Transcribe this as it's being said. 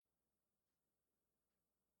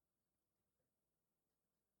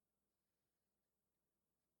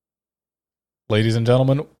Ladies and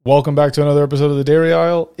gentlemen, welcome back to another episode of The Dairy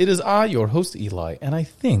Aisle. It is I, your host Eli, and I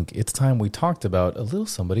think it's time we talked about a little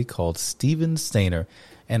somebody called Steven Stayner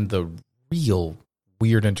and the real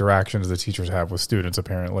weird interactions that teachers have with students,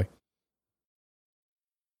 apparently.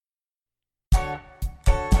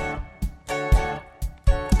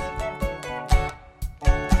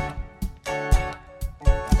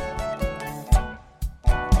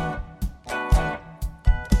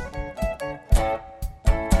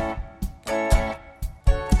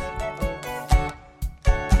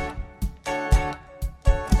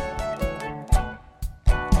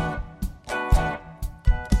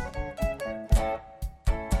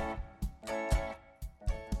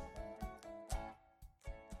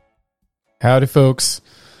 Howdy, folks.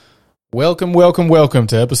 Welcome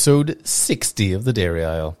to episode 60 of The Dairy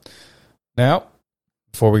Aisle. Now,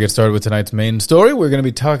 before we get started with tonight's main story, we're going to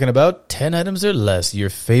be talking about 10 items or less, your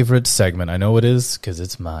favorite segment. I know it is, because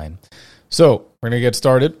it's mine. So, we're going to get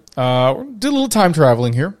started. Do a little time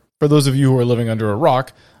traveling here. For those of you who are living under a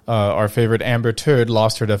rock, our favorite Amber Turd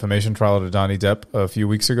lost her defamation trial to Johnny Depp a few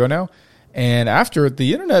weeks ago now. And after it,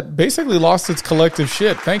 the internet basically lost its collective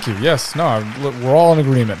shit. Thank you. Yes, no, we're all in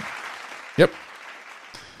agreement. Yep.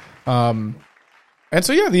 And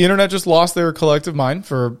so, yeah, the internet just lost their collective mind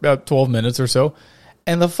for about 12 minutes or so.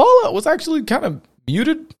 And the fallout was actually kind of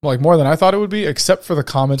muted, like more than I thought it would be, except for the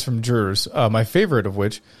comments from jurors. My favorite of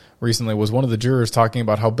which recently was one of the jurors talking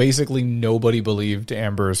about how basically nobody believed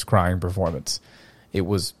Amber's crying performance. It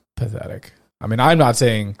was pathetic. I mean, I'm not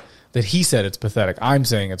saying that he said it's pathetic. I'm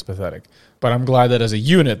saying it's pathetic. But I'm glad that as a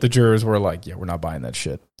unit, the jurors were like, yeah, we're not buying that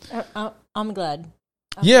shit. I'm glad.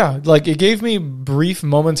 Yeah, like it gave me brief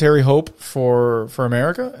momentary hope for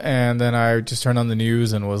America, and then I just turned on the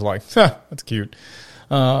news and was like, that's cute.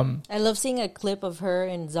 I love seeing a clip of her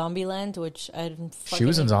in Zombieland, which I didn't She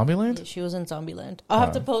was in Zombieland? She was in Zombieland. I'll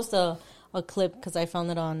have to post a clip because I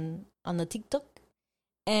found it on the TikTok.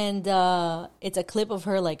 And it's a clip of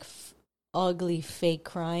her like ugly fake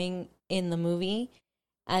crying in the movie.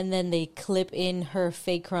 And then they clip in her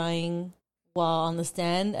fake crying while on the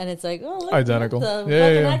stand, and it's like, oh, look, identical. The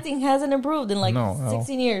Yeah. acting hasn't improved in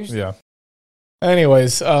 16 years. Yeah.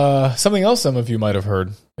 Anyways, something else some of you might have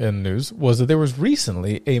heard in the news was that there was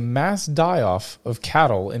recently a mass die-off of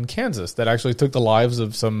cattle in Kansas that actually took the lives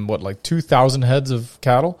of 2,000 heads of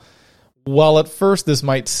cattle. While at first this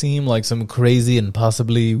might seem like some crazy and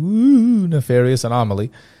possibly nefarious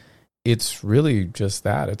anomaly, it's really just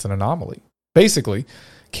that. It's an anomaly. Basically,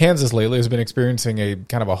 Kansas lately has been experiencing a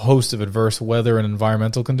kind of a host of adverse weather and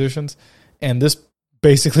environmental conditions, and this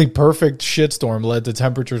basically perfect shitstorm led to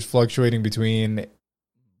temperatures fluctuating between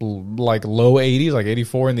like low 80s, like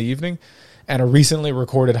 84 in the evening, and a recently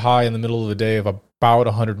recorded high in the middle of the day of about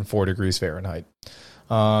 104 degrees Fahrenheit.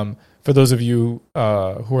 For those of you who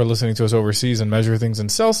are listening to us overseas and measure things in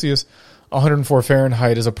Celsius, 104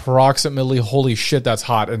 Fahrenheit is approximately, holy shit, that's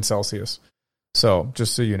hot in Celsius. So,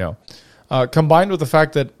 just so you know. Combined with the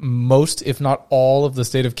fact that most, if not all, of the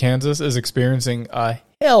state of Kansas is experiencing a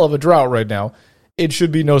hell of a drought right now, it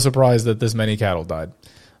should be no surprise that this many cattle died.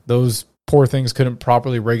 Those poor things couldn't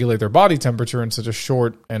properly regulate their body temperature in such a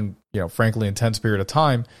short and, frankly, intense period of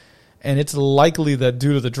time. And it's likely that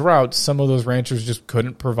due to the drought, some of those ranchers just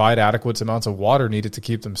couldn't provide adequate amounts of water needed to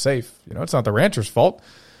keep them safe. It's not the rancher's fault.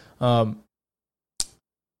 It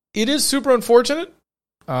is super unfortunate.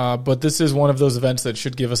 But this is one of those events that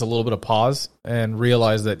should give us a little bit of pause and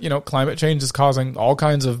realize that, climate change is causing all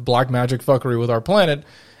kinds of black magic fuckery with our planet,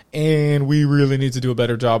 and we really need to do a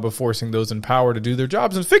better job of forcing those in power to do their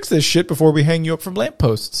jobs and fix this shit before we hang you up from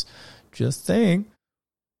lampposts. Just saying,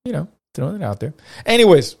 throwing it out there.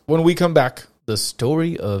 Anyways, when we come back, the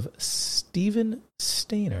story of Steven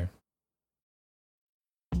Stayner.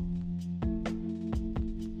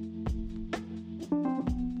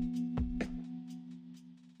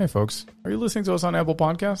 Hey folks, are you listening to us on Apple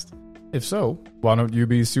Podcast? If so, why don't you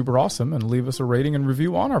be super awesome and leave us a rating and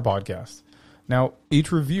review on our podcast? Now,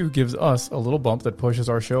 each review gives us a little bump that pushes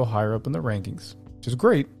our show higher up in the rankings, which is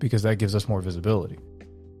great because that gives us more visibility.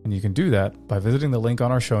 And you can do that by visiting the link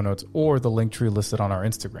on our show notes or the link tree listed on our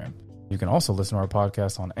Instagram. You can also listen to our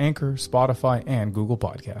podcast on Anchor, Spotify, and Google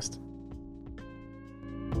Podcast.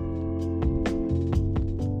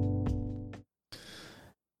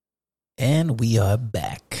 And we are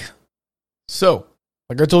back. So,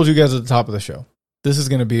 like I told you guys at the top of the show, this is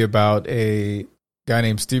going to be about a guy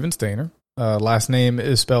named Steven Stayner. Last name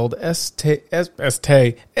is spelled S-T-A-Y-N-E-R.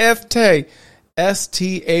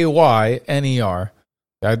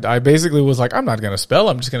 I basically was like, I'm not going to spell.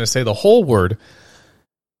 I'm just going to say the whole word.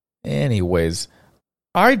 Anyways,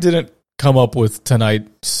 I didn't come up with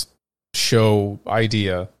tonight's show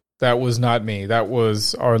idea that was not me. That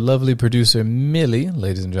was our lovely producer, Millie,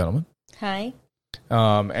 ladies and gentlemen. Hi.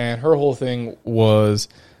 And her whole thing was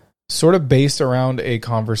sort of based around a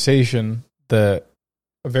conversation a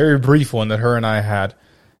very brief one that her and I had,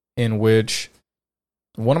 in which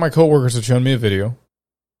one of my coworkers had shown me a video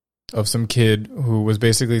of some kid who was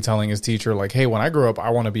basically telling his teacher, like, hey, when I grow up,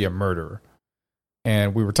 I want to be a murderer.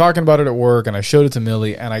 And we were talking about it at work, and I showed it to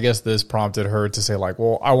Millie, and I guess this prompted her to say, like,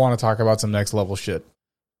 well, I want to talk about some next level shit.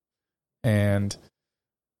 And,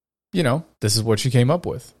 you know, this is what she came up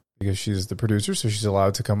with, because she's the producer, so she's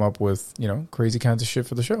allowed to come up with, you know, crazy kinds of shit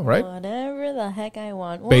for the show, right? Whatever the heck I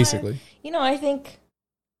want. Well, basically. I think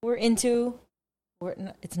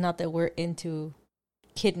it's not that we're into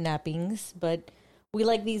kidnappings, but we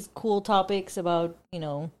like these cool topics about, you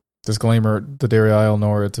know. Disclaimer, the Dairy Isle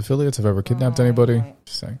nor its affiliates have ever kidnapped anybody. Right.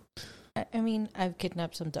 Just saying. I mean, I've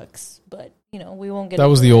kidnapped some ducks, but, you know, we won't get that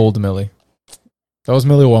was the old Millie. That was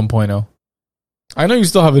Millie 1.0. I know you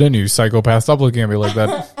still have it in you, psychopath. Stop looking at me like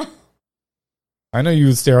that. I know you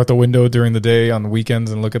would stare out the window during the day on the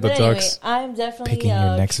weekends and look at the ducks. I'm definitely picking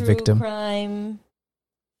your next true victim. Crime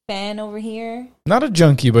fan over here. Not a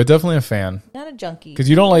junkie, but definitely a fan. Not a junkie. Because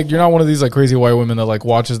you're not one of these like crazy white women that like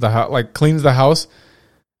watches the house, like cleans the house,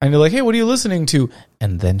 and you're like, hey, what are you listening to?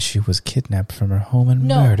 And then she was kidnapped from her home and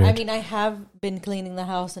murdered. I mean, I have been cleaning the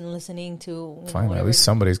house and listening to. Finally, at least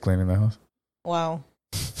somebody's cleaning the house. Wow.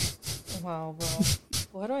 Wow, bro.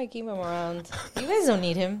 Why do I keep him around? You guys don't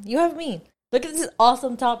need him. You have me. Look at this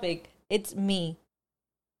awesome topic. It's me.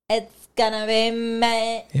 It's gonna be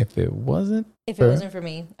me. If it wasn't for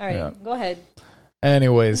me. All right, Go ahead.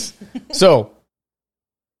 Anyways, so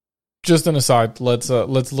just an aside, let's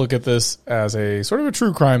look at this as a sort of a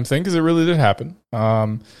true crime thing, because it really did happen.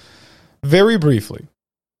 Very briefly,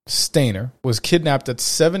 Stayner was kidnapped at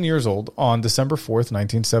 7 years old on December 4th,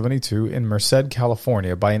 1972 in Merced,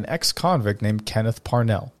 California by an ex-convict named Kenneth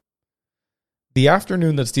Parnell. The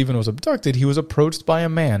afternoon that Stephen was abducted, he was approached by a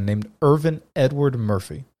man named Irvin Edward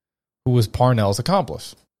Murphy, who was Parnell's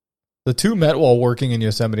accomplice. The two met while working in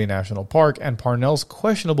Yosemite National Park, and Parnell's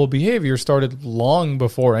questionable behavior started long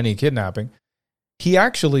before any kidnapping. He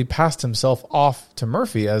actually passed himself off to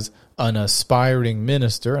Murphy as an aspiring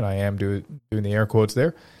minister, and I am doing the air quotes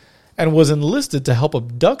there, and was enlisted to help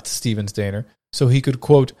abduct Stephen Stayner so he could,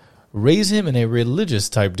 quote, raise him in a religious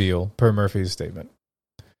type deal, per Murphy's statement.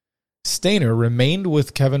 Stayner remained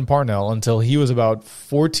with Kevin Parnell until he was about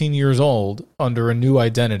 14 years old under a new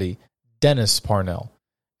identity, Dennis Parnell.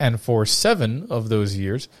 And for 7 of those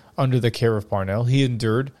years, under the care of Parnell, he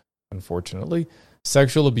endured, unfortunately,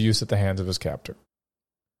 sexual abuse at the hands of his captor.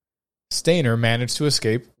 Stayner managed to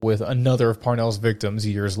escape with another of Parnell's victims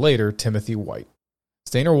years later, Timothy White.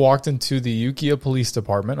 Stayner walked into the Ukiah Police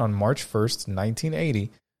Department on March 1st, 1980,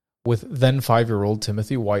 with then 5-year-old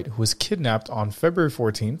Timothy White, who was kidnapped on February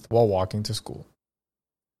 14th while walking to school.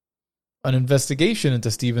 An investigation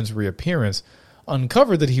into Stephen's reappearance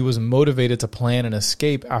uncovered that he was motivated to plan an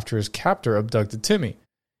escape after his captor abducted Timmy.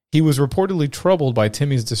 He was reportedly troubled by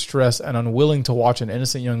Timmy's distress and unwilling to watch an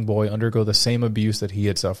innocent young boy undergo the same abuse that he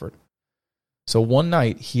had suffered. So one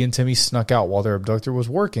night, he and Timmy snuck out while their abductor was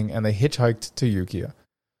working, and they hitchhiked to Ukiah.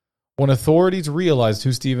 When authorities realized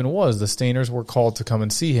who Stephen was, the Stayners were called to come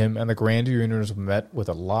and see him, and the grand reunion was met with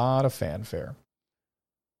a lot of fanfare.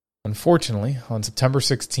 Unfortunately, on September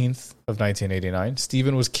 16th of 1989,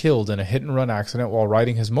 Stephen was killed in a hit-and-run accident while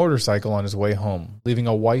riding his motorcycle on his way home, leaving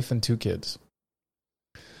a wife and 2 kids.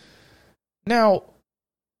 Now,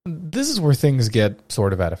 this is where things get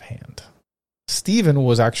sort of out of hand. Stephen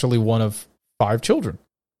was actually one of 5 children.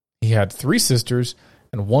 He had 3 sisters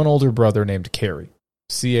and 1 older brother named Cary.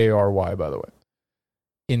 C-A-R-Y, by the way.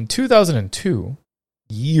 In 2002,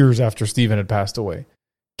 years after Stephen had passed away,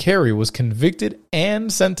 Cary was convicted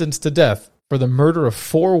and sentenced to death for the murder of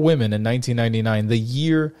 4 women in 1999, the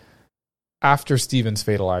year after Stephen's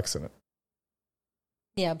fatal accident.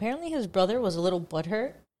 Yeah, apparently his brother was a little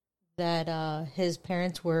butthurt that his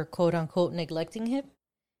parents were quote-unquote neglecting him,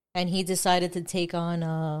 and he decided to take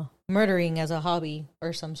on murdering as a hobby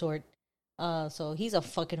or some sort. So he's a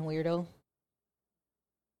fucking weirdo.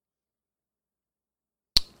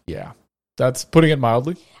 Yeah. That's putting it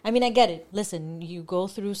mildly. I mean, I get it. Listen, you go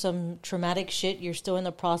through some traumatic shit. You're still in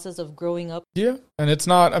the process of growing up. Yeah, and it's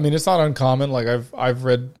not uncommon. Like I've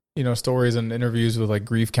read, stories and interviews with like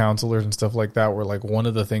grief counselors and stuff like that, where like one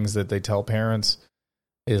of the things that they tell parents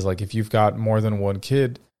is like, if you've got more than 1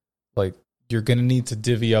 kid, like you're going to need to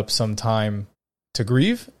divvy up some time to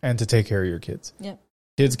grieve and to take care of your kids. Yeah.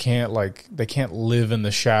 Kids can't live in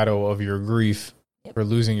the shadow of your grief for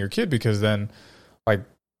losing your kid, because then like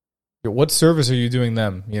What service are you doing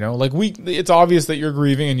them? You know, like it's obvious that you're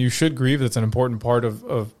grieving and you should grieve. That's an important part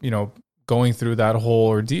of going through that whole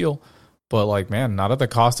ordeal. But like, man, not at the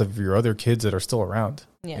cost of your other kids that are still around.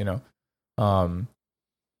 Yeah. You know,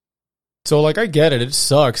 so like I get it. It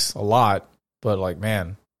sucks a lot, but like,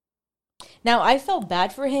 man. Now I felt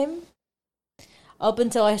bad for him up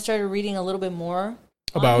until I started reading a little bit more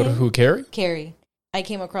about who, Carrie. Carrie. I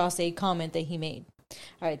came across a comment that he made.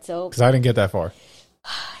 All right, so because I didn't get that far.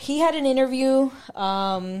 He had an interview.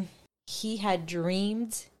 He had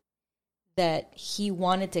dreamed that he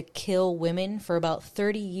wanted to kill women for about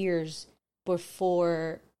 30 years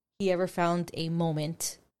before he ever found a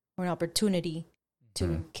moment or an opportunity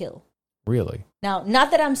to kill. Really? Now, not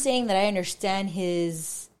that I'm saying that I understand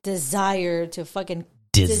his desire to fucking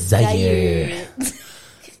desire.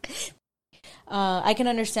 I can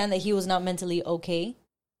understand that he was not mentally okay,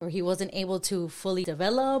 or he wasn't able to fully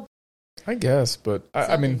develop. I guess, but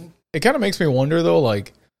I mean, it kind of makes me wonder though,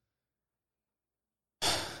 like,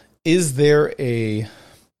 is there a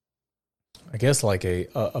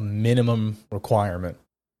minimum requirement?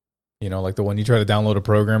 You know, like the when you try to download a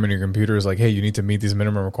program and your computer is like, hey, you need to meet these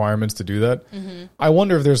minimum requirements to do that. Mm-hmm. I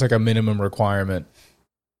wonder if there's like a minimum requirement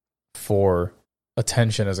for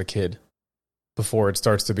attention as a kid before it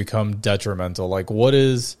starts to become detrimental. Like, what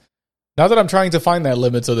is... Not that I'm trying to find that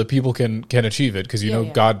limit so that people can achieve it, because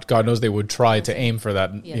God knows they would try to aim for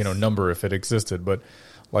that number if it existed. But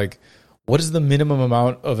like, what is the minimum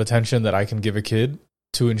amount of attention that I can give a kid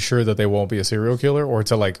to ensure that they won't be a serial killer, or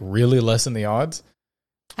to like really lessen the odds?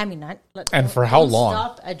 I mean, and for how long?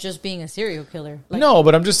 Stop at just being a serial killer. Like, no,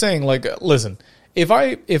 but I'm just saying, like, listen, if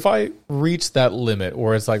I reach that limit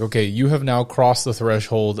where it's like, okay, you have now crossed the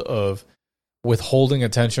threshold of withholding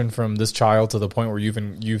attention from this child to the point where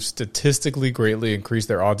you've statistically greatly increased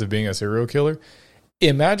their odds of being a serial killer.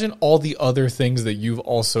 Imagine all the other things that you've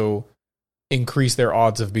also increased their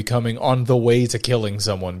odds of becoming on the way to killing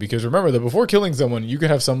someone. Because remember that before killing someone, you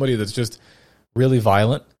could have somebody that's just really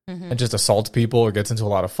violent and just assaults people or gets into a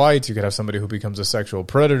lot of fights. You could have somebody who becomes a sexual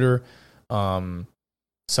predator,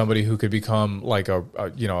 somebody who could become like a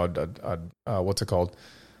what's it called?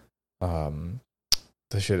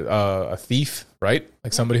 A thief, right?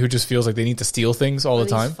 Like somebody who just feels like they need to steal things all the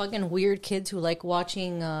time. Fucking weird kids who like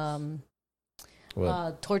watching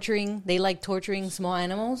torturing. They like torturing small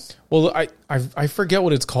animals. Well, I forget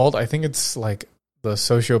what it's called. I think it's like the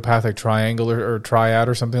sociopathic triangle or triad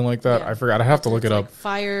or something like that. Yeah. I forgot. I have to look it up. Like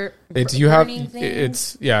fire. It's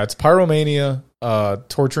it's pyromania,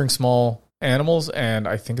 torturing small animals, and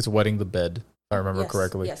I think it's wetting the bed. I remember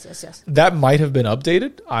correctly. Yes. That might have been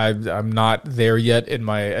updated. I'm not there yet in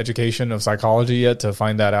my education of psychology yet to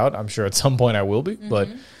find that out. I'm sure at some point I will be, but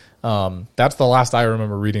that's the last I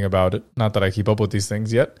remember reading about it. Not that I keep up with these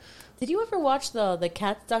things yet. Did you ever watch the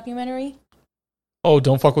Cats documentary? Oh,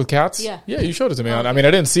 Don't Fuck with Cats? Yeah, you showed it to me. Okay. I mean,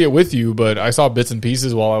 I didn't see it with you, but I saw bits and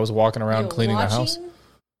pieces while I was walking around cleaning the house.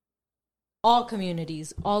 All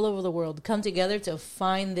communities all over the world come together to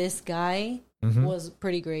find this guy was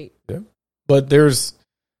pretty great. Yeah. But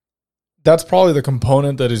that's probably the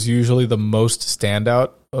component that is usually the most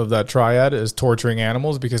standout of that triad is torturing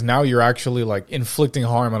animals, because now you're actually like inflicting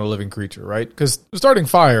harm on a living creature, right? Because starting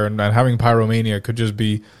fire and having pyromania could just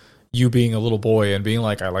be you being a little boy and being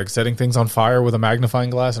like, I like setting things on fire with a magnifying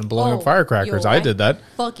glass and blowing up firecrackers. I did that.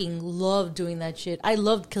 Fucking loved doing that shit. I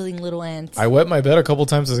loved killing little ants. I wet my bed a couple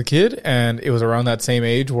times as a kid, and it was around that same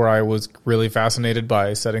age where I was really fascinated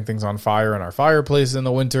by setting things on fire in our fireplace in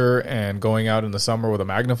the winter and going out in the summer with a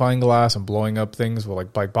magnifying glass and blowing up things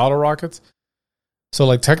with like bottle rockets. So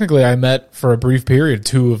like technically I met for a brief period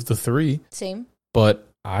 2 of the 3. Same. But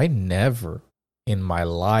I never in my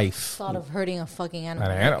life thought of hurting a fucking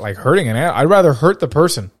animal. Like hurting an animal. I'd rather hurt the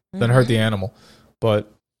person than hurt the animal.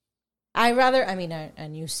 But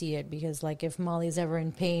and you see it because like if Molly's ever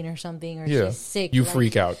in pain or something or she's sick, you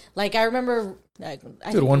freak out. Like I remember I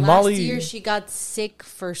think last year she got sick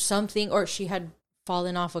for something, or she had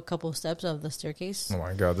fallen off a couple steps of the staircase. Oh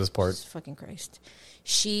my God, this part. Jesus fucking Christ.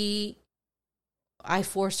 I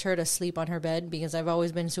forced her to sleep on her bed because I've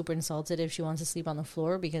always been super insulted if she wants to sleep on the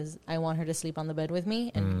floor, because I want her to sleep on the bed with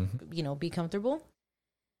me and, be comfortable.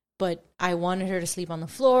 But I wanted her to sleep on the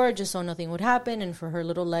floor just so nothing would happen and for her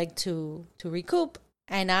little leg to recoup.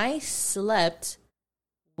 And I slept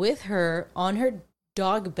with her on her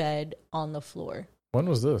dog bed on the floor. When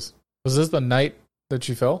was this? Was this the night that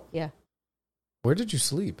she fell? Yeah. Where did you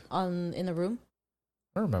sleep? In the room.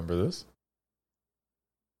 I remember this.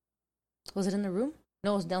 Was it in the room?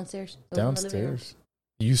 No, it was downstairs. Downstairs.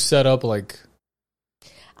 You set up like...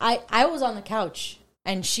 I was on the couch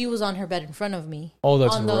and she was on her bed in front of me. Oh,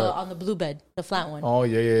 that's on right. on the blue bed, the flat one. Oh,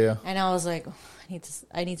 yeah. And I was like, oh,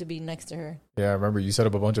 I need to be next to her. Yeah, I remember you set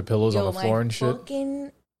up a bunch of pillows on the floor and shit. My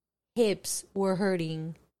fucking hips were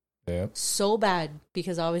hurting. Yeah. So bad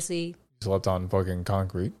because obviously you slept on fucking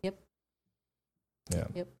concrete. Yep. Yeah.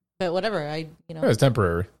 Yep. But whatever, it was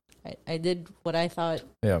temporary. I did what I thought.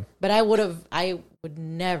 Yeah. But I would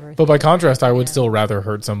never. But by contrast, I would still rather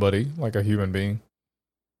hurt somebody like a human being.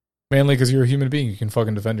 Mainly because you're a human being. You can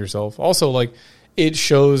fucking defend yourself. Also, like, it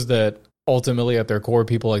shows that ultimately at their core,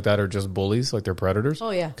 people like that are just bullies, like they're predators.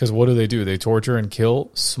 Oh, yeah. Because what do? They torture and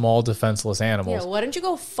kill small defenseless animals. Yeah, why don't you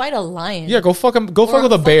go fight a lion? Yeah, go fuck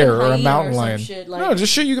with a bear or a mountain lion. Shit, like, no,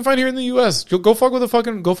 just shit you can find here in the U.S. Go fuck with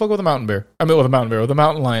a mountain bear. I mean, with a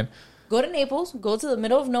mountain lion. Go to Naples, go to the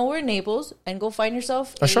middle of nowhere, Naples, and go find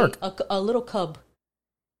yourself a shark, a little cub.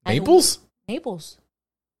 Naples.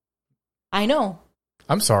 I know.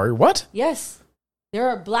 I'm sorry. What? Yes, there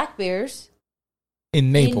are black bears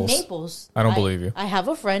in Naples. I don't believe you. I have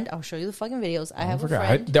a friend. I'll show you the fucking videos. I have a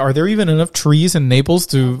friend. Are there even enough trees in Naples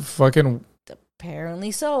to fucking?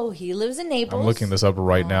 Apparently so. He lives in Naples. I'm looking this up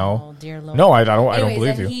right now. Oh, dear Lord. No, I don't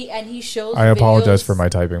believe you. He shows. I apologize for my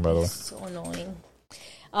typing, by the way. So annoying.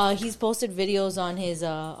 He's posted videos on his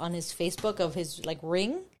Facebook of his like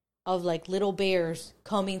ring of like little bears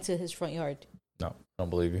coming to his front yard. No, I don't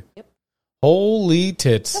believe you. Yep. Holy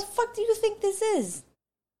tits! What the fuck do you think this is?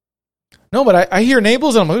 No, but I hear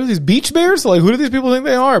Naples and I'm like, what are these beach bears? Like, who do these people think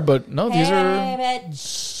they are? But no, these are.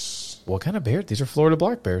 Bitch. What kind of bear? These are Florida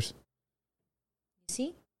black bears.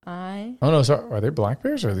 See, Oh no, sorry. Are they black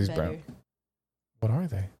bears or are these brown? What are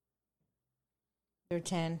they? They're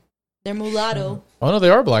tan. They're mulatto. Oh no, they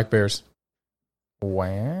are black bears.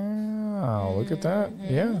 Wow, look at that.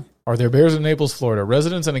 Yeah. Are there bears in Naples, Florida?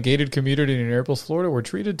 Residents in a gated community near Naples, Florida were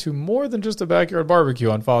treated to more than just a backyard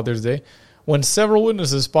barbecue on Father's Day when several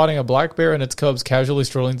witnesses spotting a black bear and its cubs casually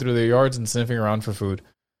strolling through their yards and sniffing around for food.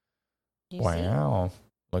 Wow.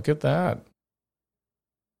 Look at that.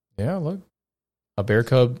 Yeah, look. A bear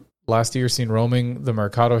cub last year seen roaming the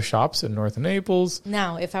Mercado shops in North Naples.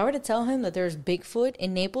 Now, if I were to tell him that there's Bigfoot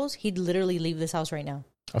in Naples, he'd literally leave this house right now.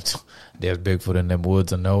 There's Bigfoot in them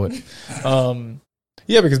woods, I know it.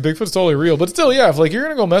 Yeah, because Bigfoot's totally real. But still, yeah, if like you're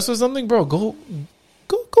gonna go mess with something, bro, go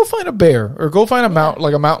find a bear or go find a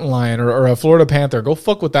mountain lion or a Florida panther. Go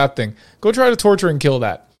fuck with that thing. Go try to torture and kill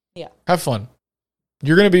that. Yeah. Have fun.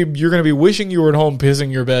 You're gonna be wishing you were at home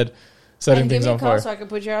pissing your bed, setting things on fire. So I could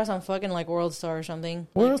put your ass on fucking like World Star or something.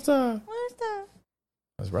 World Star.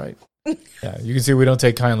 That's right. Yeah, you can see we don't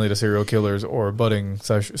take kindly to serial killers or budding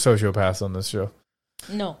sociopaths on this show.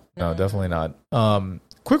 No, definitely not.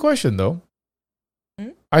 Quick question though.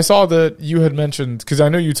 I saw that you had mentioned, because I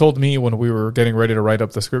know you told me when we were getting ready to write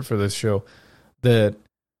up the script for this show, that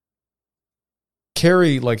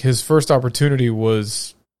Carrie, like his first opportunity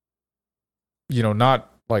was, not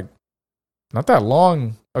that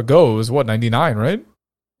long ago. It was what, 99, right?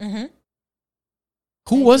 Mm-hmm.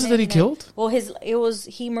 Who was it that he killed? Well,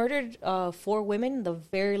 he murdered 4 women. The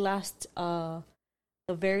very last one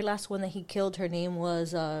that he killed, her name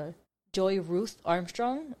was Joy Ruth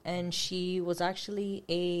Armstrong, and she was actually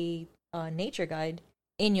a nature guide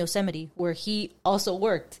in Yosemite, where he also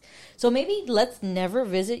worked. So maybe let's never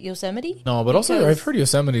visit Yosemite. No, but also I've heard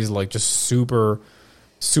Yosemite's like just super,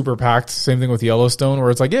 super packed. Same thing with Yellowstone,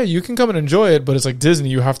 where it's like, yeah, you can come and enjoy it, but it's like Disney.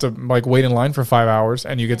 You have to like wait in line for 5 hours,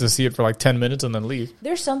 and you get to see it for like 10 minutes and then leave.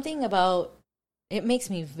 There's something about it makes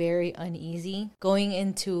me very uneasy going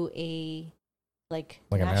into a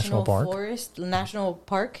national park, national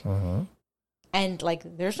park, and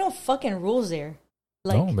like there's no fucking rules there.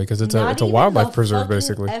 Like, no, because it's a wildlife preserve,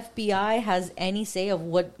 basically. FBI has any say of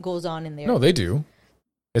what goes on in there? No, they do.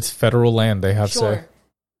 It's federal land; they have say.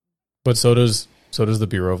 But so does the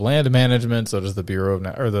Bureau of Land Management. So does the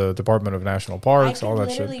the Department of National Parks. All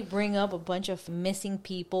that shit. I literally bring up a bunch of missing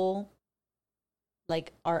people,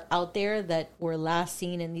 like are out there that were last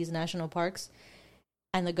seen in these national parks,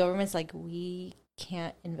 and the government's like, we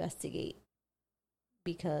can't investigate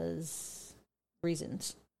because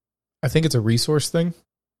reasons. I think it's a resource thing.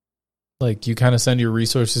 Like, you kind of send your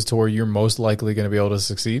resources to where you're most likely going to be able to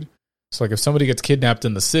succeed. So, like, if somebody gets kidnapped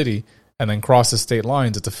in the city and then crosses state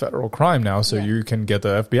lines, it's a federal crime now. So you can get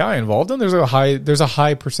the FBI involved, and there's a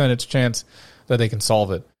high percentage chance that they can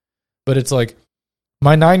solve it. But it's like,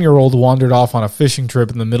 my 9-year-old wandered off on a fishing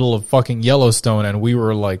trip in the middle of fucking Yellowstone, and we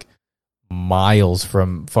were like miles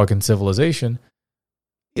from fucking civilization.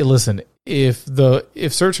 Listen, if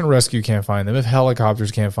search and rescue can't find them, if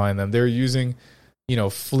helicopters can't find them, they're using,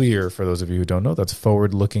 FLIR. For those of you who don't know, that's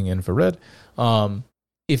forward-looking infrared.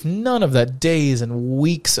 If none of that days and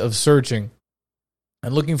weeks of searching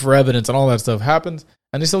and looking for evidence and all that stuff happens,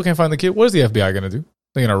 and they still can't find the kid. What is the FBI going to do?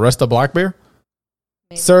 They're going to arrest a black bear?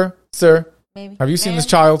 Maybe. Sir, maybe. Have you seen this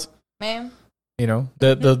child? Ma'am. You know,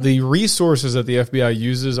 the resources that the FBI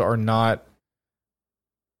uses are not,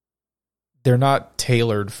 they're not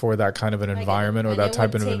tailored for that kind of an environment or that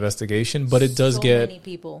type of investigation. But it does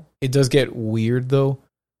get weird though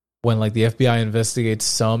when like the FBI investigates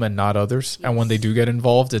some and not others, and when they do get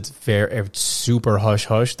involved, it's super hush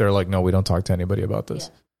hush. They're like, no, we don't talk to anybody about this.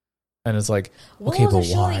 Yeah. And it's like, okay, but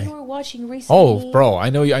why? You were watching recently? Oh, bro, I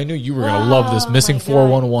knew you were gonna love this. Missing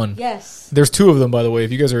 411. Yes. There's 2 of them, by the way.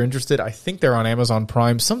 If you guys are interested, I think they're on Amazon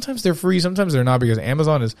Prime. Sometimes they're free, sometimes they're not, because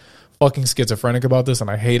Amazon is fucking schizophrenic about this, and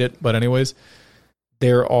I hate it. But anyways,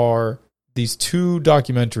 there are these 2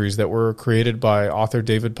 documentaries that were created by author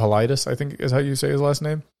David Paulides, I think is how you say his last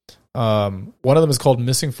name. One of them is called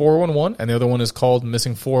Missing 411, and the other one is called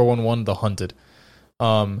Missing 411: The Hunted.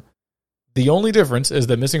 The only difference is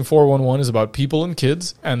that Missing 411 is about people and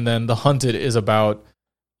kids, and then The Hunted is about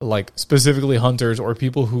like specifically hunters or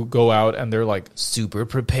people who go out and they're like super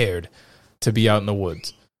prepared to be out in the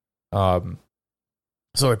woods. So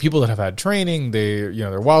they're people that have had training,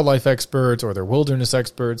 they're wildlife experts or they're wilderness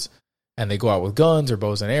experts, and they go out with guns or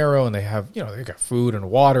bows and arrow, and they have, they got food and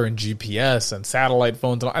water and GPS and satellite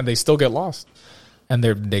phones, and they still get lost, and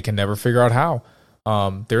they can never figure out how.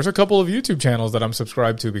 There's a couple of YouTube channels that I'm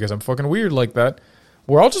subscribed to because I'm fucking weird like that,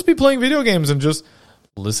 where I'll just be playing video games and just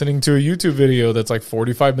listening to a YouTube video that's like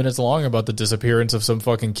 45 minutes long about the disappearance of some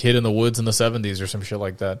fucking kid in the woods in the 70s or some shit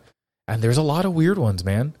like that. And there's a lot of weird ones,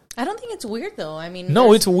 man. I don't think it's weird though. I mean,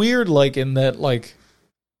 no, it's weird like in that, like,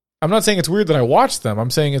 I'm not saying it's weird that I watched them.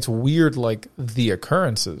 I'm saying it's weird like the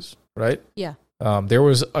occurrences, right? Yeah. There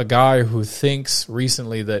was a guy who thinks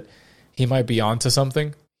recently that he might be onto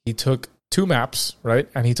something. He took 2 maps, right?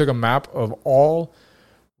 And he took a map of all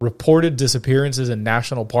reported disappearances in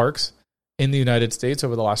national parks in the United States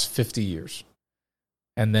over the last 50 years.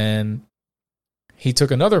 And then he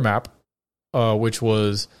took another map, which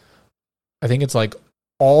was, I think it's like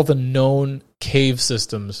all the known cave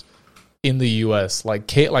systems in the U.S.,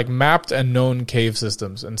 like mapped and known cave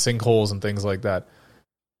systems and sinkholes and things like that.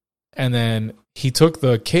 And then he took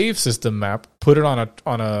the cave system map, put it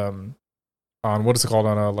on what is it called,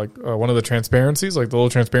 on one of the transparencies, like the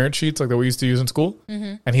little transparent sheets like that we used to use in school,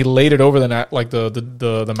 and he laid it over the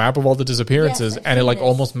map of all the disappearances, and it like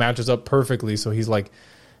almost matches up perfectly. So he's like,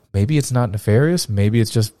 maybe it's not nefarious, maybe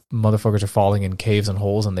it's just motherfuckers are falling in caves and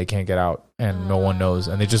holes and they can't get out, and no one knows,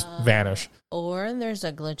 and they just vanish. Or there's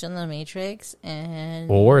a glitch in the Matrix,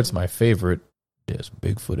 or it's my favorite, there's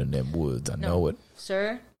Bigfoot in them woods. I know it,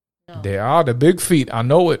 sir. No. They are the big feet. I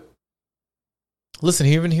know it. Listen,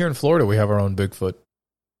 even here in Florida, we have our own Bigfoot.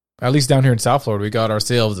 At least down here in South Florida, we got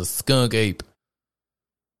ourselves a skunk ape.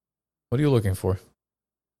 What are you looking for?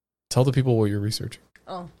 Tell the people what you're researching.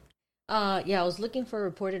 I was looking for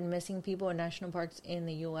reported missing people in national parks in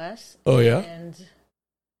the U.S. Oh, yeah? And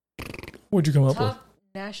what'd you come up with?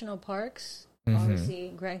 National parks,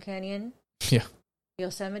 obviously Grand Canyon. Yeah.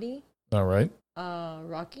 Yosemite. All right.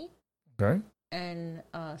 Rocky. Okay. And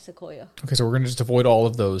Sequoia. Okay, so we're going to just avoid all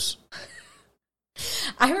of those.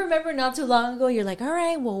 I remember not too long ago, you're like, all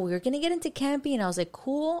right, well, we're going to get into camping. And I was like,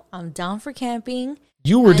 cool, I'm down for camping.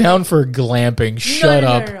 You were down for glamping. Shut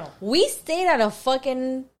up. No. We stayed at a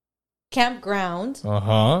fucking campground. In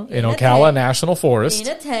Ocala National Forest. In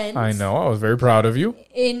a tent. I know. I was very proud of you.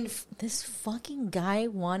 This fucking guy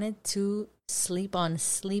wanted to sleep on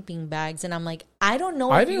sleeping bags. And I'm like, I don't know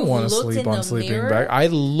if I didn't want to sleep on sleeping bags. I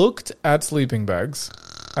looked at sleeping bags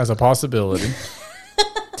as a possibility.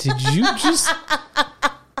 Did you just...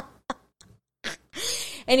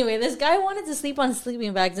 Anyway, this guy wanted to sleep on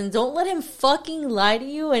sleeping bags, and don't let him fucking lie to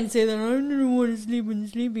you and say that I don't want to sleep on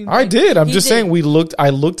sleeping bags. I did. I'm just saying I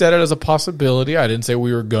looked at it as a possibility. I didn't say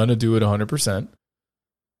we were going to do it 100%.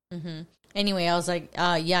 Anyway, I was like,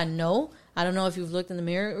 no. I don't know if you've looked in the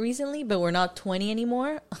mirror recently, but we're not 20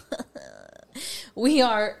 anymore. We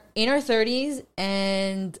are in our 30s,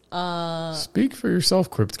 and... Speak for yourself,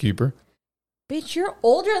 Crypt Keeper. Bitch, you're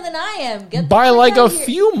older than I am. By like a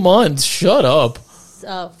few months. Shut up.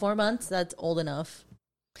 4 months, that's old enough.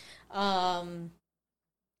 But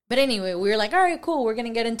anyway, we were like, all right, cool, we're gonna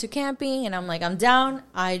get into camping, and I'm like, I'm down.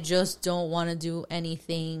 I just don't want to do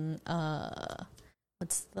anything.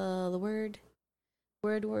 What's the word?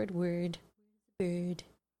 Word.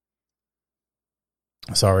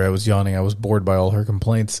 Sorry, I was yawning. I was bored by all her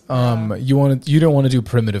complaints. You don't want to do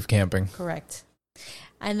primitive camping. Correct.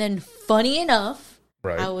 And then, funny enough,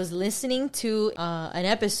 right. I was listening to an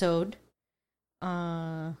episode.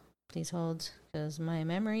 Please hold, because my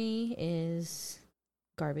memory is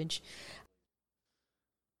garbage.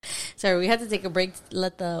 Sorry, we had to take a break to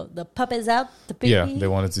let the puppies out. The pee-pee. Yeah, they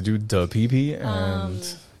wanted to do the pee-pee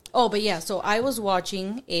and... but yeah, so I was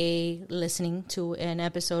listening to an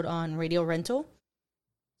episode on Radio Rental.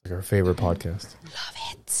 Like our favorite podcast. Love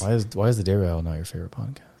it. Why is the Dairy Isle not your favorite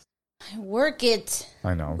podcast? Work it.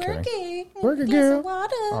 I know, I'm kidding. Work it, girl.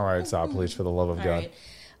 All right, stop, please, for the love of All God.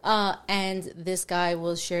 right. And this guy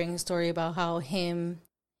was sharing a story about how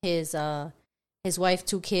his wife,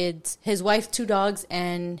 2 kids, his wife, 2 dogs,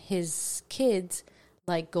 and his kids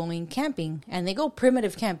like going camping. And they go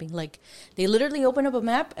primitive camping. Like, they literally open up a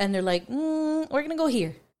map and they're like, we're going to go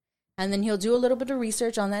here. And then he'll do a little bit of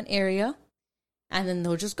research on that area. And then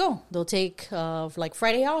they'll just go. They'll take like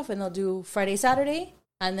Friday off and they'll do Friday, Saturday.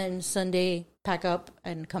 And then Sunday, pack up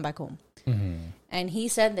and come back home. Mm-hmm. And he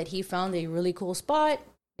said that he found a really cool spot.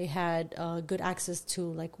 They had good access to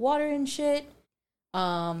like water and shit.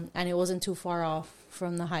 And it wasn't too far off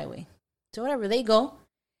from the highway. So whatever, they go.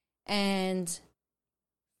 And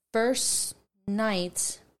first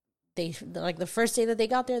night, the first day that they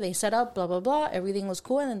got there, they set up, blah, blah, blah. Everything was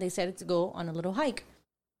cool. And then they decided to go on a little hike.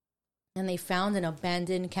 And they found an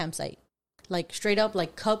abandoned campsite. Like straight up,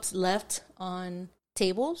 like cups left on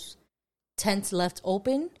tables, tents left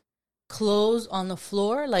open, clothes on the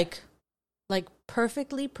floor, like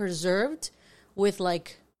perfectly preserved with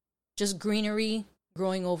like just greenery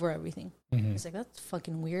growing over everything. Mm-hmm. It's like, that's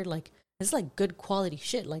fucking weird. Like, it's like good quality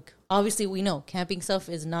shit. Like, obviously we know camping stuff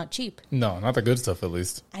is not cheap. No, not the good stuff at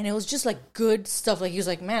least. And it was just like good stuff. Like, he was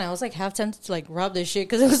like, man, I was like half tempted to like rob this shit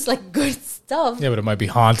because it was like good stuff. Yeah, but it might be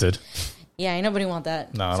haunted. Yeah, ain't nobody want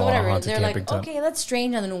that. No, I so don't whatever. want a haunted They're like, camping tent. okay, that's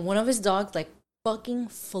strange. And then one of his dogs like fucking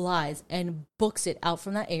flies and books it out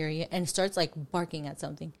from that area and starts like barking at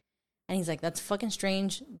something. And he's like, that's fucking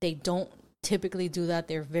strange. They don't typically do that.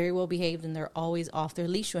 They're very well behaved and they're always off their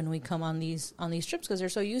leash when we come on these trips because they're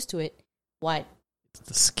so used to it. What? It's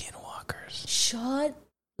the skinwalkers.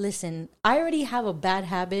 Listen, I already have a bad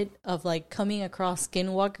habit of like coming across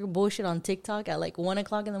skinwalker bullshit on TikTok at like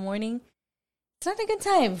 1:00 in the morning. It's not a good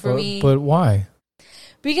time for me. But why?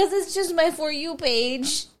 Because it's just my For You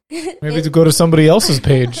page. Maybe to go to somebody else's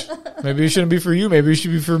page. Maybe it shouldn't be for you. Maybe it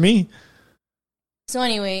should be for me. So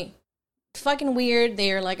anyway, fucking weird.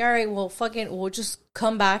 They're like, all right, well, fuck it. We'll just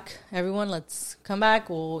come back. Everyone, let's come back.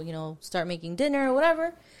 We'll, start making dinner or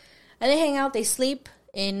whatever. And they hang out. They sleep.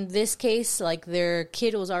 In this case, like their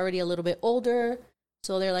kid was already a little bit older.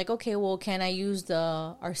 So they're like, okay, well, can I use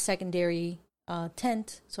our secondary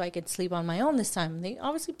tent so I could sleep on my own this time? They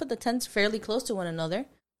obviously put the tents fairly close to one another.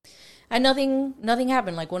 And nothing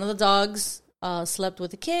happened. Like one of the dogs slept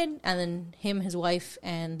with the kid, and then him, his wife,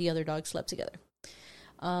 and the other dog slept together.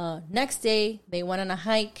 Next day, they went on a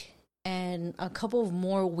hike, and a couple of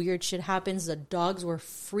more weird shit happens. The dogs were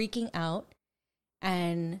freaking out,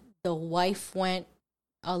 and the wife went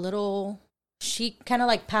she kind of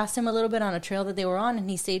like passed him a little bit on a trail that they were on, and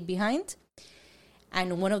he stayed behind.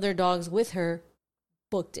 And one of their dogs with her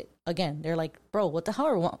booked it. Again, they're like, bro, what the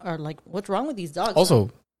hell? Or like, what's wrong with these dogs?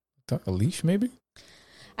 Also, a leash maybe?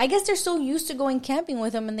 I guess they're so used to going camping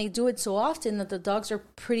with them, and they do it so often that the dogs are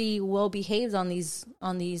pretty well behaved on these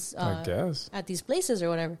I guess. at these places or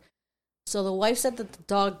whatever. So the wife said that the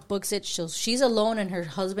dog books it. She's alone, and her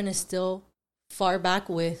husband is still far back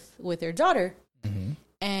with her daughter. Mm-hmm.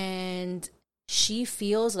 And she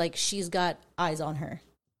feels like she's got eyes on her.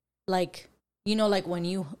 Like, like when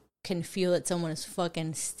you can feel that someone is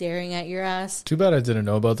fucking staring at your ass. Too bad I didn't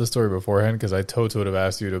know about the story beforehand, because I totally would have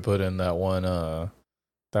asked you to put in that one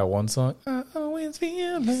song. I always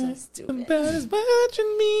feel like somebody's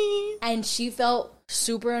watching me. And she felt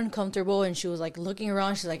super uncomfortable, and she was like looking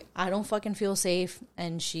around. She's like, I don't fucking feel safe.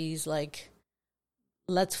 And she's like,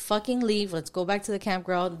 let's fucking leave. Let's go back to the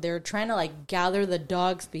campground. They're trying to like gather the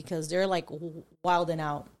dogs because they're like wilding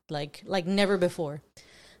out like never before.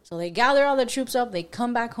 So they gather all the troops up. They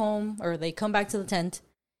come back home, or they come back to the tent,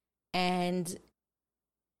 and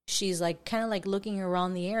she's like kind of like looking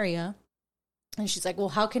around the area, and she's like, well,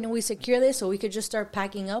 how can we secure this so we could just start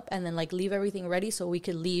packing up and then like leave everything ready so we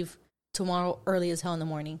could leave tomorrow early as hell in the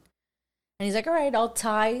morning. And he's like, all right, I'll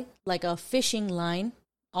tie like a fishing line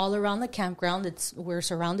all around the campground. We're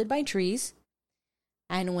surrounded by trees.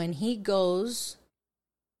 And when he goes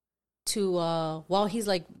to while he's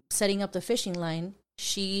like setting up the fishing line,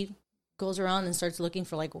 she goes around and starts looking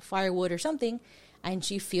for like firewood or something, and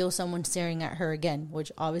she feels someone staring at her again,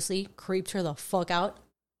 which obviously creeps her the fuck out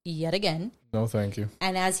yet again. No, thank you.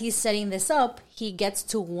 And as he's setting this up, he gets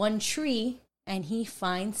to one tree and he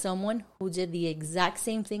finds someone who did the exact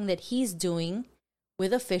same thing that he's doing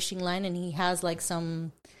with a fishing line, and he has like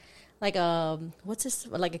some like a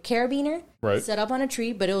carabiner right, set up on a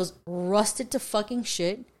tree, but it was rusted to fucking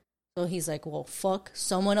shit. So he's like, well, fuck,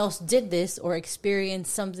 someone else did this or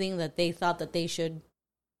experienced something that they thought that they should,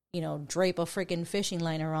 drape a freaking fishing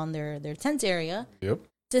line around their tent area. Yep.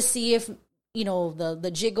 To see if,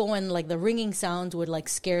 the jiggle and like the ringing sounds would like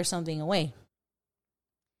scare something away.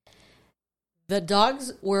 The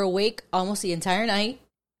dogs were awake almost the entire night.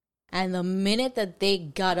 And the minute that they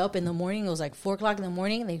got up in the morning, it was like 4 o'clock in the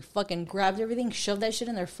morning, they fucking grabbed everything, shoved that shit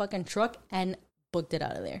in their fucking truck, and booked it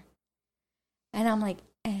out of there. And I'm like,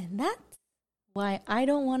 and that's why I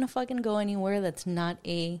don't want to fucking go anywhere that's not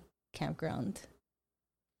a campground.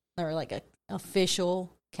 Or like a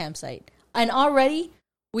official campsite. And already,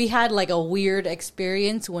 we had like a weird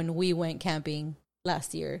experience when we went camping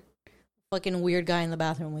last year. Fucking weird guy in the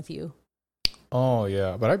bathroom with you. Oh,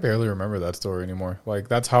 yeah. But I barely remember that story anymore. Like,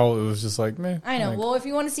 that's how it was just like, meh. I know. Like, well, if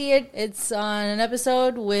you want to see it, it's on an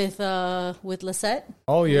episode with Lisette.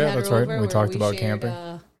 Oh, yeah, that's right. We talked about shared,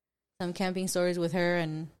 camping. Some camping stories with her.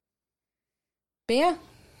 But yeah.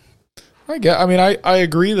 I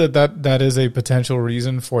agree that is a potential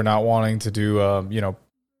reason for not wanting to do,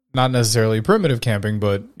 not necessarily primitive camping,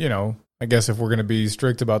 but, I guess if we're going to be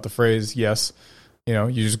strict about the phrase, yes. You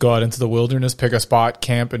just go out into the wilderness, pick a spot,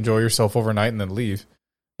 camp, enjoy yourself overnight, and then leave.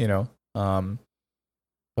 But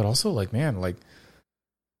also, like, man, like,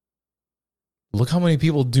 look how many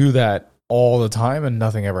people do that all the time and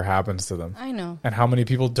nothing ever happens to them. I know. And how many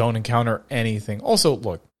people don't encounter anything. Also,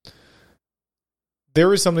 look,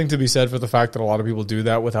 there is something to be said for the fact that a lot of people do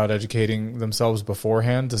that without educating themselves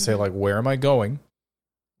beforehand to say, like, where am I going?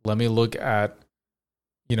 Let me look at,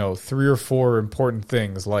 3 or 4 important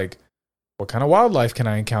things, like, what kind of wildlife can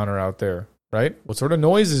I encounter out there, right? What sort of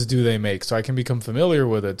noises do they make so I can become familiar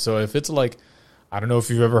with it? So if it's like, I don't know if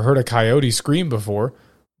you've ever heard a coyote scream before,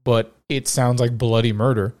 but it sounds like bloody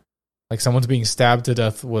murder. Like someone's being stabbed to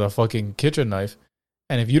death with a fucking kitchen knife.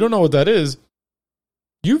 And if you don't know what that is,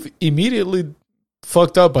 you've immediately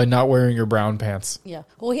fucked up by not wearing your brown pants. Yeah.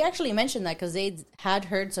 Well, he actually mentioned that because they had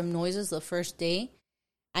heard some noises the first day.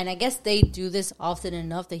 And I guess they do this often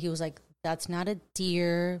enough that he was like, that's not a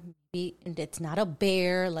deer. It's not a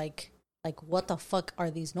bear. Like what the fuck are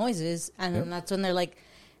these noises? And then that's when they're like,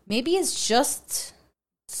 maybe it's just,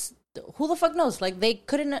 who the fuck knows? Like they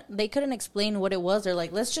couldn't explain what it was. They're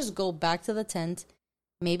like, let's just go back to the tent.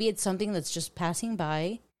 Maybe it's something that's just passing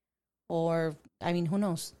by, or I mean, who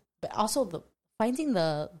knows? But also finding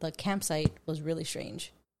the campsite was really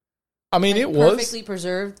strange. I mean, like, it was perfectly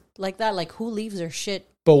preserved like that. Like who leaves their shit?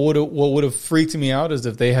 But what would have freaked me out is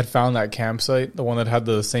if they had found that campsite, the one that had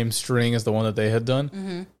the same string as the one that they had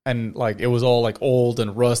done, and like it was all like old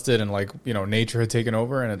and rusted, and like nature had taken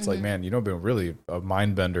over, and it's like, man, been really a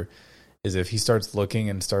mind bender is if he starts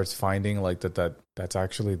looking and starts finding like that's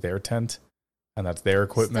actually their tent and that's their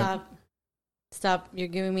equipment. Stop! You're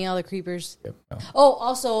giving me all the creepers. Yep, no. Oh,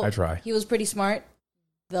 also, I try. He was pretty smart.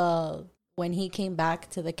 When he came back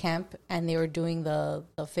to the camp and they were doing the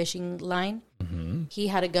fishing line, he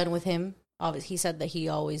had a gun with him. He said that he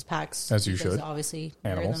always packs, as you should. Obviously,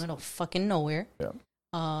 animals. We're in the middle of fucking nowhere. Yeah.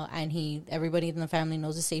 And everybody in the family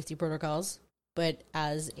knows the safety protocols. But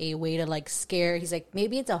as a way to like scare, he's like,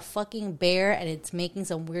 maybe it's a fucking bear and it's making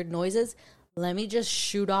some weird noises. Let me just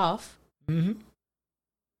shoot off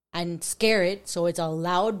and scare it so it's a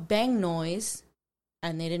loud bang noise,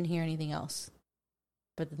 and they didn't hear anything else.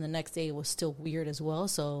 But then the next day it was still weird as well.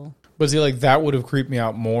 So, but see, like that would have creeped me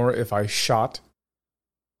out more if I shot,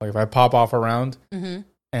 like if I pop off around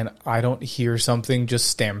and I don't hear something just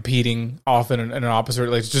stampeding off in an opposite,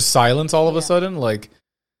 like just silence all of a sudden. Like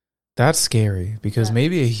that's scary because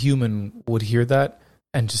maybe a human would hear that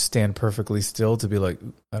and just stand perfectly still to be like,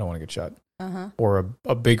 I don't want to get shot. Or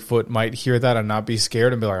a Bigfoot might hear that and not be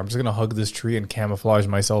scared and be like, I'm just gonna hug this tree and camouflage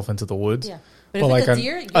myself into the woods. Yeah. But if like it's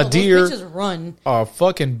a deer, those bitches run. A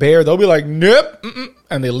fucking bear, they'll be like, nope,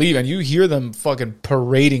 and they leave, and you hear them fucking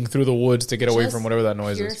parading through the woods to get away from whatever that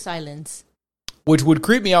noise is. Silence. Which would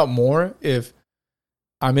creep me out more if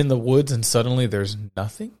I'm in the woods and suddenly there's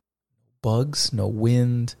nothing, bugs, no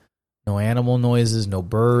wind, no animal noises, no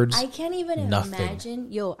birds. I can't even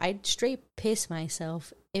imagine. Yo, I'd straight piss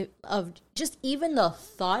myself of just even the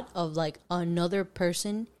thought of like another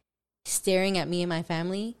person staring at me and my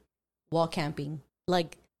family while camping.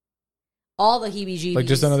 Like all the heebie-jeebies. Like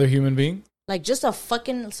just another human being? Like just a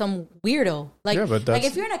fucking some weirdo. Like, yeah, but like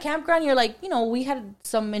if you're in a campground, you're like, we had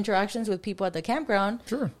some interactions with people at the campground.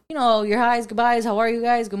 Sure. Your highs, goodbyes, how are you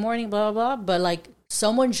guys? Good morning, blah, blah, blah. But like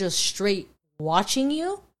someone just straight watching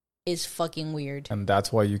you is fucking weird. And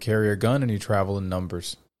that's why you carry a gun and you travel in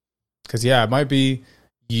numbers. Because, it might be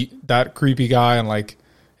that creepy guy and like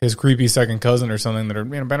his creepy second cousin or something that are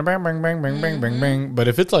bang, bang, bang, bang, bang, bang, bang, bang. But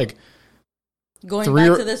if it's like Going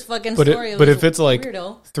back to this fucking story. But if it's like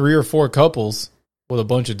weirdo. 3 or 4 couples with a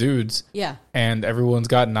bunch of dudes, yeah, and everyone's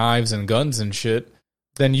got knives and guns and shit,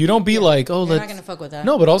 then you don't be like, oh, you're not gonna fuck with that.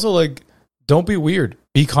 No, but also like, don't be weird.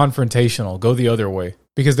 Be confrontational. Go the other way.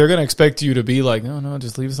 Because they're gonna expect you to be like, no,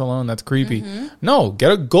 just leave us alone. That's creepy. Mm-hmm. No,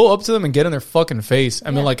 go up to them and get in their fucking face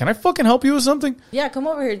and be like, can I fucking help you with something? Yeah, come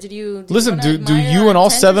over here. Listen, do you and all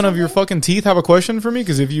 7 of your fucking teeth have a question for me?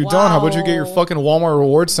 Because if you don't, how about you get your fucking Walmart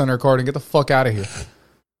Rewards Center card and get the fuck out of here?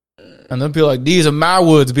 And then be like, these are my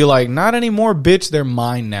woods. Be like, not anymore, bitch. They're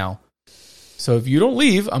mine now. So if you don't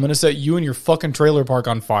leave, I'm gonna set you and your fucking trailer park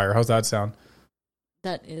on fire. How's that sound?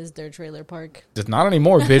 That is their trailer park. It's not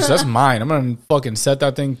anymore, bitch. That's mine. I'm going to fucking set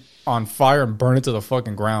that thing on fire and burn it to the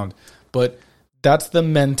fucking ground. But that's the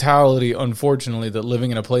mentality, unfortunately, that living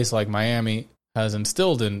in a place like Miami has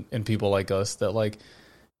instilled in people like us. That, like,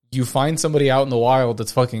 you find somebody out in the wild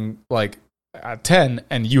that's fucking, like, at 10,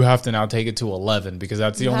 and you have to now take it to 11. Because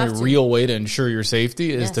that's the only real way to ensure your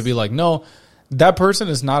safety is to be like, no, that person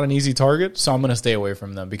is not an easy target, so I'm going to stay away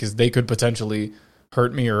from them. Because they could potentially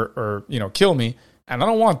hurt me or kill me. And I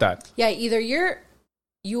don't want that. Yeah, either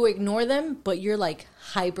you ignore them, but you're like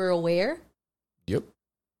hyper aware. Yep.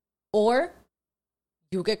 Or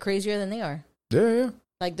you get crazier than they are. Yeah.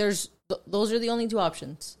 Like those are the only 2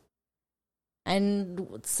 options.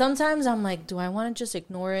 And sometimes I'm like, do I want to just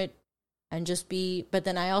ignore it and just be? But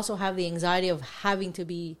then I also have the anxiety of having to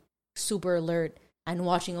be super alert and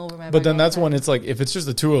watching over my. But then that's when it's like, if it's just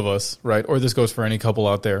the 2 of us, right? Or this goes for any couple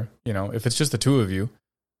out there. If it's just the 2 of you.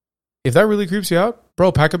 If that really creeps you out,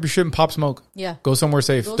 bro, pack up your shit and pop smoke. Yeah. Go somewhere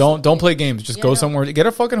safe. Don't play games. Just go somewhere. Get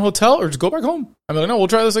a fucking hotel or just go back home. I'm like, no, we'll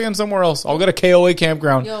try this again somewhere else. I'll get a KOA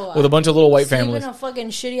campground with a bunch of little white families. Sleep in a fucking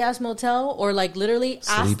shitty ass motel or like literally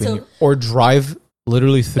or drive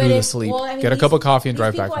literally through the sleep. Well, get a cup of coffee and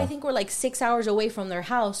drive back home. I think we're like 6 hours away from their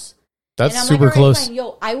house. That's super close. Fine.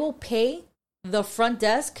 I will pay the front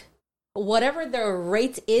desk whatever their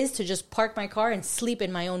rate is to just park my car and sleep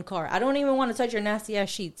in my own car. I don't even want to touch your nasty ass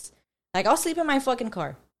sheets. Like, I'll sleep in my fucking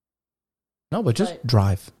car. No, but just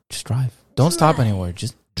drive. Just drive. Don't stop anywhere.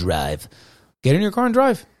 Just drive. Get in your car and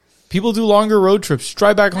drive. People do longer road trips. Just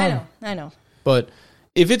drive back home. I know. But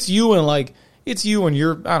if it's you and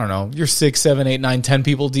you're, I don't know, you're 6, 7, 8, 9, 10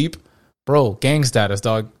 people deep, bro, gang status,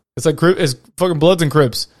 dog. It's like it's fucking Bloods and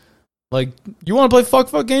Crips. Like, you want to play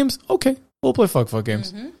fuck games? Okay, we'll play fuck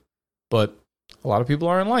games. Mm-hmm. But a lot of people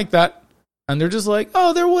aren't like that. And they're just like,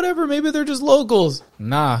 oh, they're whatever. Maybe they're just locals.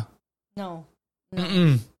 Nah. No.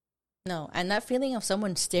 No. And that feeling of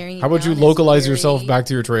someone staring you How about you localize yourself back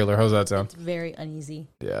to your trailer? How's that sound? It's very uneasy.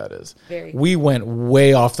 Yeah, it is. Very. We went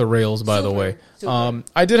way off the rails, by the way.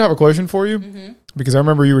 I did have a question for you because I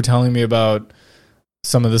remember you were telling me about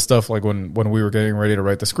some of this stuff, like when we were getting ready to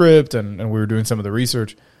write the script and we were doing some of the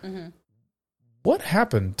research. Mm-hmm. What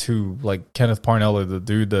happened to like Kenneth Parnell, the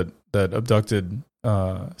dude that abducted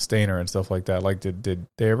Stayner and stuff like that? Like, did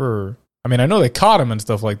they ever? I mean, I know they caught him and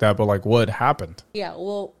stuff like that, but like, what happened? Yeah,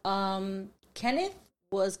 well, Kenneth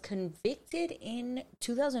was convicted in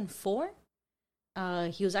 2004.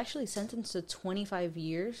 He was actually sentenced to 25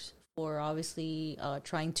 years for obviously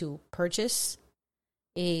trying to purchase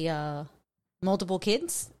multiple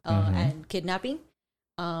kids and kidnapping.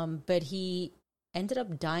 But he ended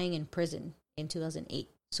up dying in prison in 2008.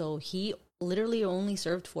 So he literally only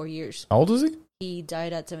served 4 years. How old is he? He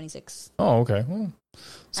died at 76. Oh, okay.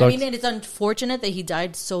 I mean, it's unfortunate that he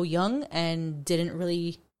died so young and didn't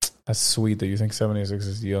really... That's sweet that you think 76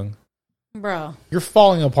 is young. Bro. You're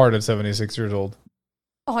falling apart at 76 years old.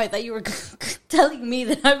 Oh, I thought you were telling me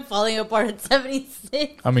that I'm falling apart at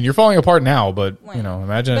 76. I mean, you're falling apart now, but,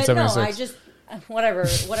 imagine at 76. No, I just...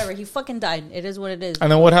 Whatever. He fucking died. It is what it is. And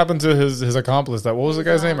then what happened to his accomplice? What was the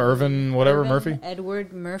guy's name? Irvin Murphy?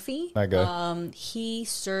 Edward Murphy. That guy. He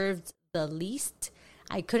served the least.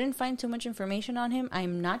 I couldn't find too much information on him.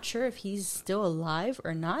 I'm not sure if he's still alive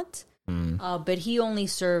or not. But he only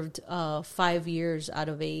served 5 years out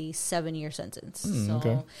of a 7-year sentence.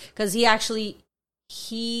 Because he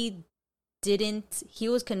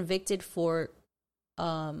was convicted for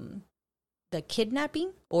the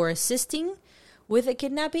kidnapping or assisting with a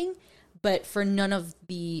kidnapping, but for none of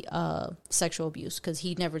the sexual abuse because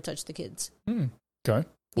he never touched the kids. Okay.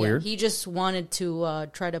 Weird. Yeah, he just wanted to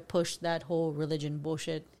try to push that whole religion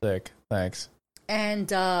bullshit. Sick. Thanks. And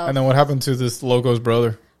then what happened to this Loco's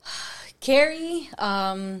brother? Carrie's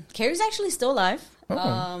actually still alive.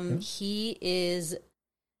 He is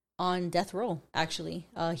on death row, actually.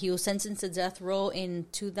 He was sentenced to death row in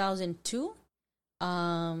 2002.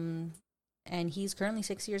 And he's currently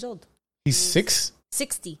 6 years old. He's 6?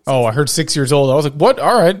 60. Oh, I heard 6 years old. I was like, what?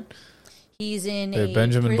 All right. He's in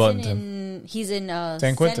Benjamin Button. He's in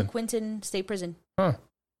San Quentin. San Quentin State Prison. Huh.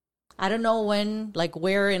 I don't know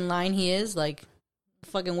where in line he is. Like,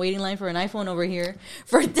 fucking waiting line for an iPhone over here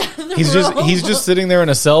for death row. He's just sitting there in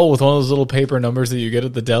a cell with one of those little paper numbers that you get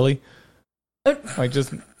at the deli. Like,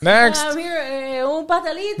 just next. I'm here, un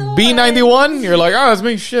pastelito. B91. You're like, oh, that's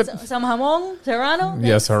me. Shit. Some jamón, serrano.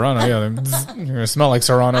 Yeah, serrano. Yeah, you're gonna smell like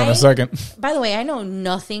serrano in a second. By the way, I know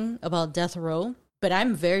nothing about death row, but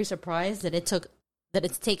I'm very surprised that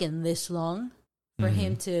it's taken this long for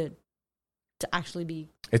him to actually be.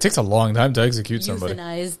 It takes a long time to execute somebody.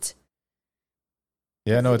 Euthanized.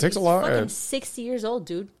 Yeah, no, it takes a long. Fucking 60 years old,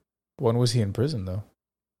 dude. When was he in prison though?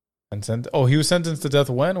 And he was sentenced to death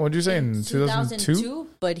when? What did you say, in 2002?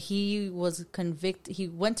 But he was convicted. He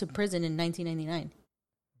went to prison in 1999.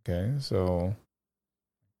 Okay, so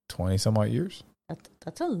 20 some odd years.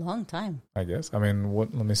 That's a long time, I guess. I mean,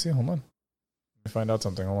 what? Let me see. Hold on. Let me find out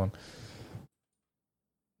something. Hold on.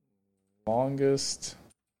 Longest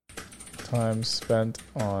time spent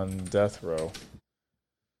on death row.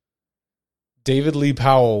 David Lee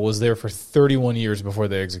Powell was there for 31 years before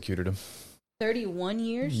they executed him. 31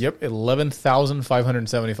 years? Yep,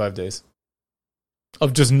 11,575 days.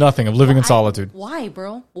 Of just nothing, of living in solitude. Why,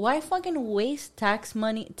 bro? Why fucking waste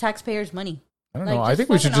taxpayers' money? I don't know. I think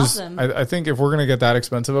we should just... I think if we're going to get that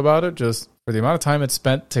expensive about it, just for the amount of time it's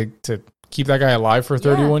spent to keep that guy alive for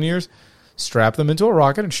 31 years, strap them into a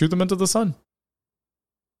rocket and shoot them into the sun.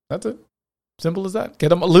 That's it. Simple as that. Get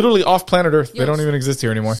them literally off planet Earth. Yes. They don't even exist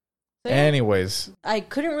here anymore. So, anyways. I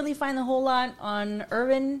couldn't really find a whole lot on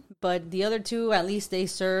Irvin, but the other two, at least they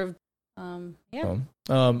served. By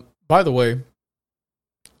the way,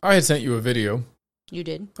 I had sent you a video. You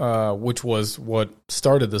did. Which was what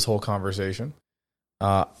started this whole conversation.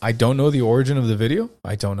 I don't know the origin of the video.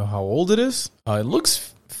 I don't know how old it is. It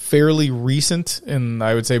looks fairly recent in,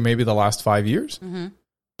 I would say, maybe the last 5 years. Mm-hmm.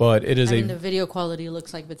 But it is the video quality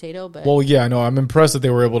looks like potato. But well, yeah, no, I'm impressed that they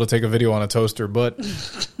were able to take a video on a toaster. But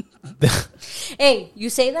hey, you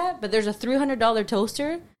say that, but there's a $300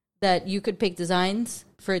 toaster that you could pick designs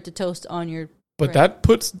for it to toast on your. But bread. That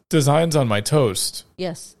puts designs on my toast.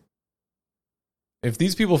 Yes. If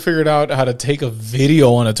these people figured out how to take a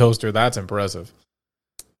video on a toaster, that's impressive.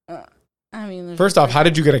 I mean, first off, how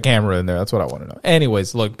did you get a camera in there? That's what I want to know.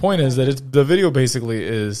 Anyways, look, point is that the video basically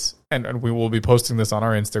is, and we will be posting this on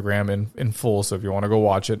our Instagram in full, so if you want to go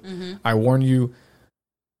watch it, I warn you,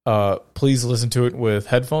 please listen to it with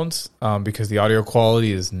headphones, because the audio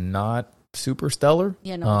quality is not super stellar.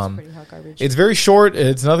 Yeah, no, it's pretty hot garbage. It's very short.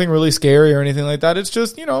 It's nothing really scary or anything like that. It's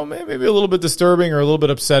just, maybe a little bit disturbing or a little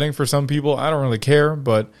bit upsetting for some people. I don't really care,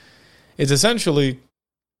 but it's essentially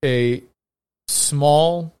a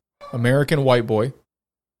small American white boy,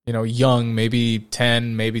 young, maybe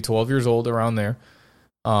 10, maybe 12 years old, around there.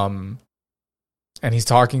 And he's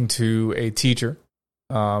talking to a teacher.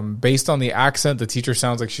 Based on the accent, the teacher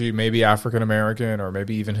sounds like she may be African American or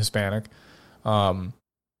maybe even Hispanic.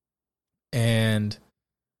 And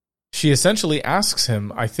she essentially asks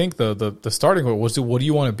him, I think the starting point was, what do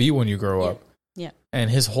you want to be when you grow up? Yeah. And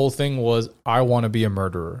his whole thing was, I want to be a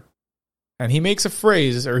murderer. And he makes a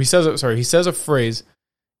phrase, or he says a phrase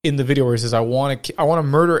in the video where he says, I want to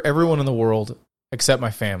murder everyone in the world except my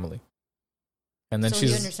family. And then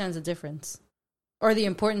he understands the difference or the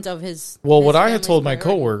importance of his. Well, what I had told my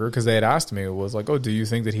coworker, because they had asked me, was like, oh, do you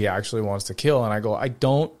think that he actually wants to kill? And I go, I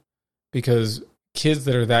don't, because kids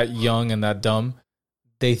that are that young and that dumb,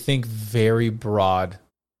 they think very broad,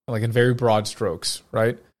 like in very broad strokes,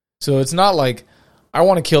 right? So it's not like, I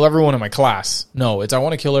want to kill everyone in my class. No, it's I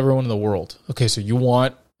want to kill everyone in the world. Okay, so you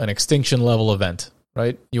want an extinction level event,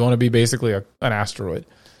 right? You want to be basically an asteroid,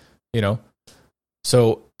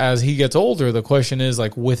 So as he gets older, the question is,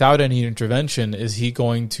 like, without any intervention, is he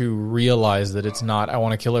going to realize that it's not, I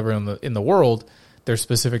want to kill everyone in the world. There's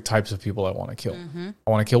specific types of people I want to kill. Mm-hmm. I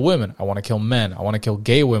want to kill women. I want to kill men. I want to kill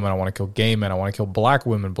gay women. I want to kill gay men. I want to kill black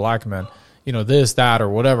women, black men. This, that, or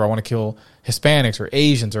whatever. I want to kill Hispanics or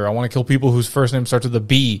Asians, or I want to kill people whose first name starts with a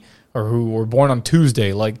B, or who were born on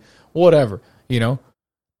Tuesday, like whatever,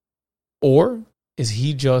 Or is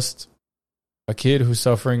he just a kid who's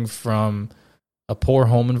suffering from a poor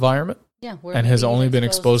home environment, and has only been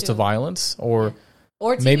exposed to violence, or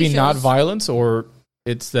maybe not violence, or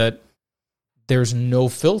it's that there's no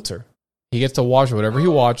filter. He gets to watch whatever he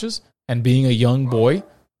watches, and being a young boy,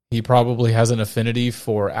 he probably has an affinity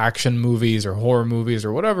for action movies or horror movies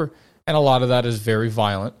or whatever, and a lot of that is very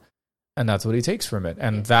violent, and that's what he takes from it.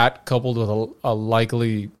 And that, coupled with a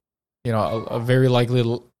likely, a very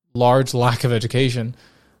likely large lack of education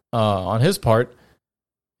on his part,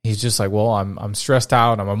 he's just like, well, I'm stressed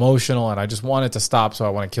out, I'm emotional, and I just want it to stop, so I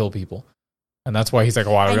want to kill people. And that's why he's like,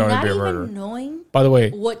 oh, I don't want to be a murderer. Knowing by the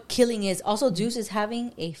way, what killing is. Also, Deuce is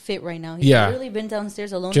having a fit right now. He's literally been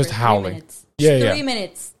downstairs alone just for howling. 3 minutes. Yeah, 3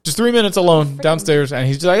 minutes. Just 3 minutes alone downstairs, and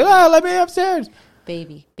he's just like, let me upstairs.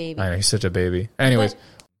 Baby. I know, he's such a baby. Anyways,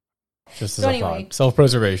 just as so a thought.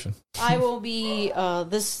 Self-preservation. I will be,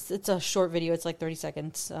 it's a short video. It's like 30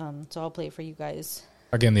 seconds. So I'll play it for you guys.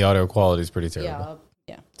 Again, the audio quality is pretty terrible.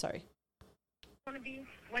 Yeah, sorry.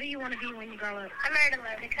 What do you want to be when you grow up? A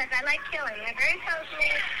murderer, because I like killing. My brain tells me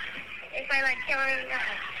if I like killing.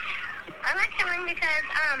 I like killing because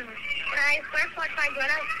when I first watched my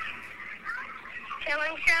grown-up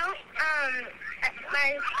killing show,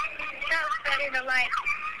 myself started to like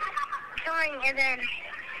killing, and then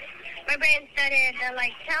my brain started to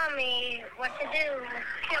like tell me what to do with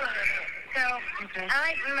killing. So I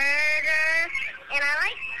like murder, and I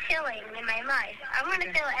like killing in my life. I want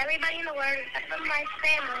to kill everybody in the world except for my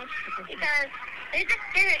family because they just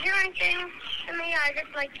didn't do anything to me. I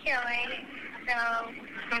just like killing. So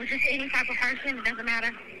just any type of person, it doesn't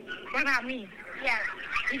matter. What about me? Yeah.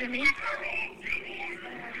 Even me?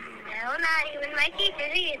 No, not even my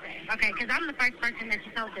teachers either. Okay, because I'm the first person that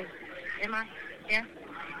you told this. Am I? Yeah?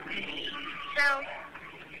 So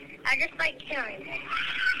I just like killing.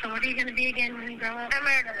 So what are you going to be again when you grow up? A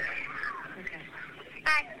murderer. Okay.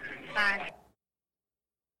 Bye.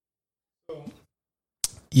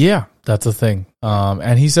 Yeah, that's a thing.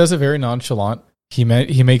 And he says it very nonchalant. He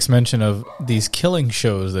makes mention of these killing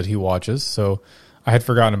shows that he watches. So I had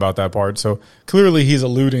forgotten about that part. So clearly he's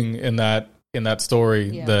alluding in that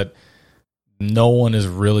story that no one is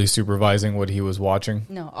really supervising what he was watching.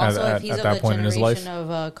 No, also if he's at of that the point in his life.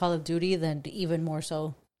 generation of Call of Duty, then even more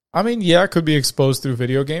so. I mean, yeah, it could be exposed through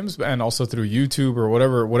video games and also through YouTube or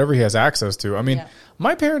whatever he has access to. I mean,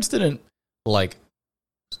 my parents didn't like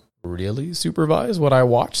really supervise what I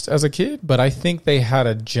watched as a kid, but I think they had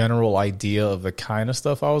a general idea of the kind of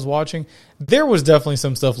stuff I was watching. There was definitely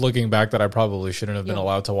some stuff looking back that I probably shouldn't have been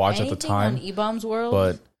allowed to watch at the time. On E-Bomb's World?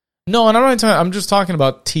 But no, and I'm just talking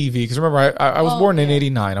about TV because remember I was born in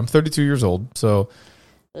 89. I'm 32 years old, so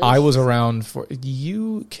I was around for.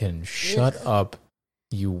 You can shut up.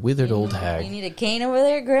 You withered old hag. You need a cane over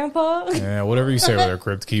there, Grandpa? Yeah, whatever you say over there,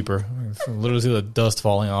 Crypt Keeper. I can literally see the dust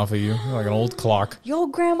falling off of you. You're like an old clock. Yo,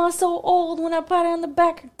 Grandma's so old. When I pat her on the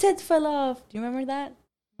back, her tits fell off. Do you remember that?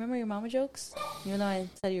 Remember your mama jokes? Even though I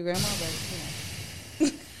said your grandma, but, you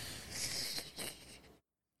know.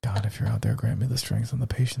 God, if you're out there, grant me the strength and the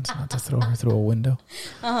patience not to throw her through a window.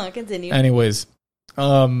 Continue. Anyways,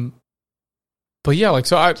 but yeah,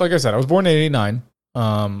 like I said, I was born in 89.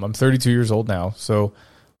 I'm 32 years old now, so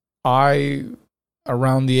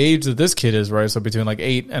around the age that this kid is, right? So between like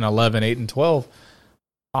 8 and 11, 8 and 12,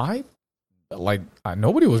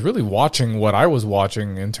 nobody was really watching what I was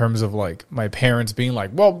watching in terms of like my parents being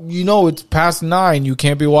like, well, it's past 9, you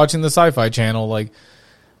can't be watching the Sci-Fi Channel. Like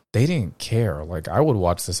they didn't care. Like I would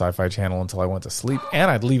watch the Sci-Fi Channel until I went to sleep, and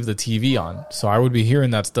I'd leave the TV on, so I would be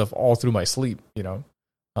hearing that stuff all through my sleep,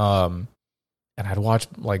 and I'd watch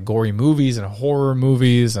like gory movies and horror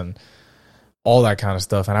movies and all that kind of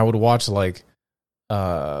stuff. And I would watch like,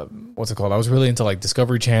 what's it called? I was really into like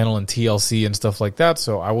Discovery Channel and TLC and stuff like that.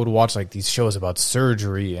 So I would watch like these shows about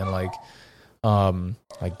surgery and like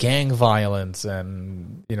gang violence.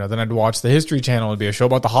 And, then I'd watch the History Channel. It'd be a show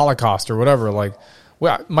about the Holocaust or whatever. Like,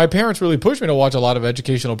 well, my parents really pushed me to watch a lot of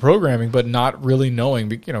educational programming, but not really knowing,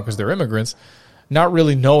 because they're immigrants, not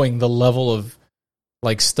really knowing the level of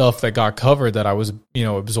like stuff that got covered that I was,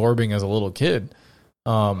 absorbing as a little kid.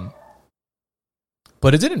 But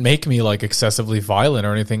it didn't make me like excessively violent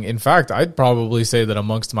or anything. In fact, I'd probably say that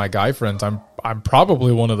amongst my guy friends, I'm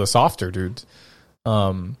probably one of the softer dudes.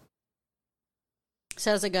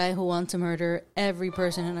 Says a guy who wants to murder every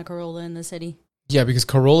person in a Corolla in the city. Yeah, because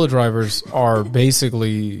Corolla drivers are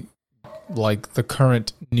basically like the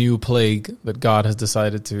current new plague that God has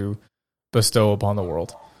decided to bestow upon the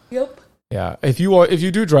world. Yep. Yeah, if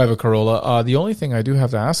you do drive a Corolla, the only thing I do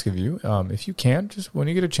have to ask of you, if you can, just when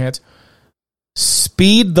you get a chance,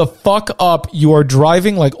 speed the fuck up. You are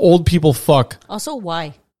driving like old people fuck. Also,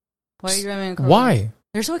 why? Why are you driving a Corolla? Why?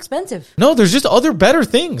 They're so expensive. No, there's just other better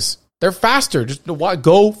things. They're faster. Just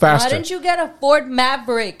go faster. Why didn't you get a Ford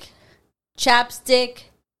Maverick? Chapstick.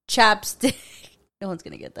 No one's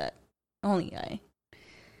gonna get that. Only I.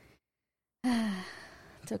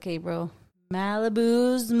 It's okay, bro.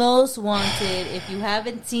 Malibu's Most Wanted. If you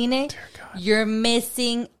haven't seen it, you're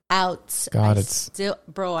missing out. God, I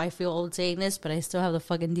feel old saying this, but I still have the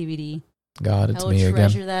fucking DVD. God, it's me again. I will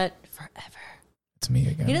treasure that forever. It's me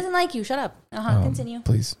again. He doesn't like you. Shut up. Continue.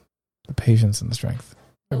 Please. The patience and the strength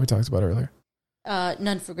that we talked about earlier.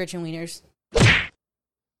 None for Gretchen Wieners.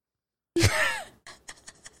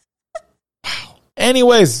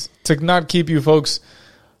 Anyways, to not keep you folks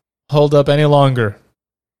hold up any longer.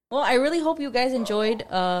 Well, I really hope you guys enjoyed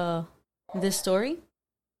this story.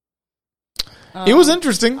 It was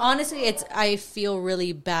interesting. Honestly, I feel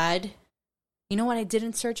really bad. You know what I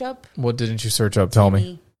didn't search up? What didn't you search up? Tell Timmy.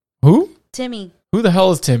 me. Who? Timmy. Who the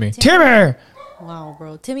hell is Timmy? Timmy! Wow,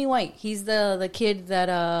 bro. Timmy White. He's the kid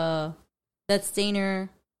that Stayner.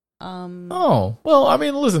 Oh, well, I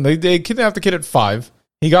mean, listen, they kidnapped the kid at 5.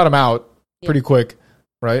 He got him out pretty quick,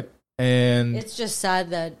 right? And it's just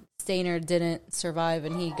sad that Stayner didn't survive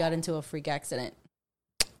and he got into a freak accident.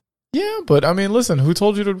 Yeah, but I mean, listen, who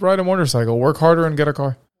told you to ride a motorcycle? Work harder and get a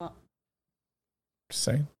car. Well, just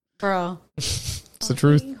saying. Bro. It's the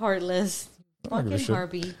truth. Heartless. Fucking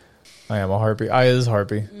harpy. I am a harpy. I is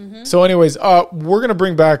harpy. Mm-hmm. So anyways, we're going to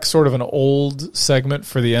bring back sort of an old segment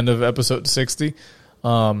for the end of episode 60. It's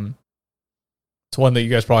one that you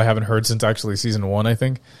guys probably haven't heard since actually season 1, I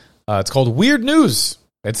think. It's called Weird News.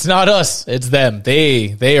 It's not us. It's them.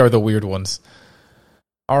 They are the weird ones.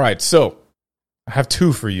 All right, so I have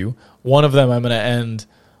 2 for you. One of them I'm going to end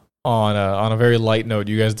on a very light note.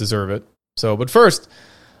 You guys deserve it. So, but first,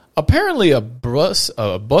 apparently a bus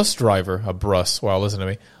driver. Wow, listen to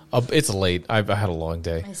me. It's late. I've had a long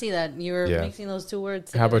day. I see that. You were mixing those 2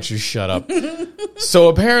 words together. How about you shut up? So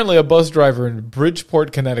apparently a bus driver in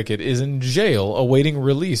Bridgeport, Connecticut is in jail awaiting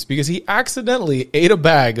release because he accidentally ate a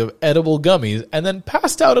bag of edible gummies and then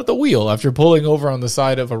passed out at the wheel after pulling over on the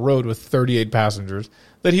side of a road with 38 passengers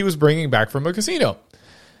that he was bringing back from a casino.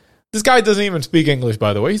 This guy doesn't even speak English,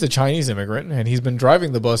 by the way. He's a Chinese immigrant, and he's been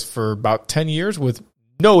driving the bus for about 10 years with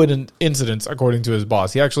no incidents, according to his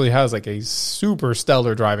boss. He actually has like a super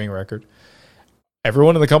stellar driving record.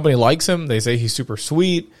 Everyone in the company likes him. They say he's super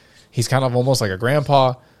sweet. He's kind of almost like a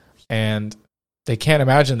grandpa, and they can't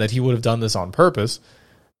imagine that he would have done this on purpose.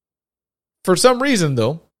 For some reason,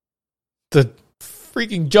 though, the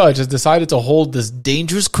freaking judge has decided to hold this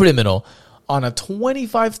dangerous criminal on a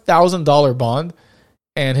 $25,000 bond,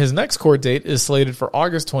 and his next court date is slated for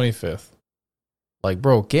August 25th. Like,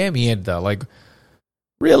 bro, que mierda. Like,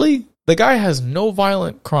 really? The guy has no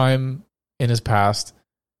violent crime in his past.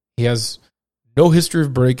 He has no history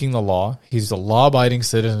of breaking the law. He's a law-abiding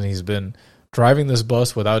citizen. He's been driving this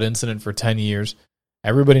bus without incident for 10 years.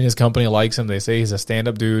 Everybody in his company likes him. They say he's a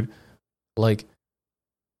stand-up dude. Like,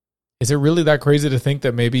 is it really that crazy to think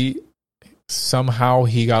that maybe somehow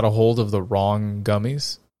he got a hold of the wrong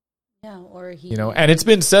gummies? Yeah, or he... You know, and it's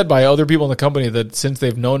been said by other people in the company that since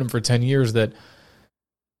they've known him for 10 years that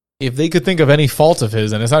if they could think of any fault of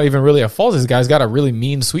his, and it's not even really a fault, this guy's got a really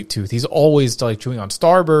mean sweet tooth. He's always like chewing on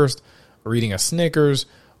Starburst or eating a Snickers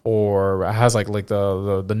or has like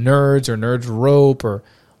the Nerds or Nerds Rope, or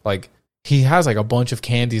like he has like a bunch of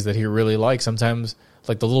candies that he really likes. Sometimes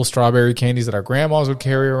like the little strawberry candies that our grandmas would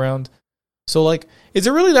carry around. So like, is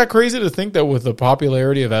it really that crazy to think that with the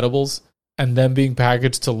popularity of edibles and them being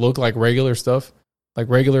packaged to look like regular stuff, like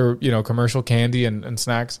regular, you know, commercial candy and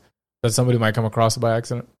snacks, that somebody might come across it by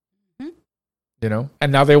accident? You know,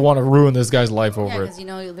 and now they want to ruin this guy's life over it. Because, you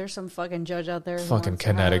know, there's some fucking judge out there. Fucking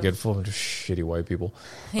Connecticut, full of just shitty white people.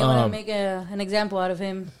 They want to make an example out of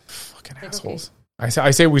him. Fucking assholes. Okay. I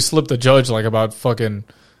say we slip the judge like about fucking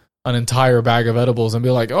an entire bag of edibles and be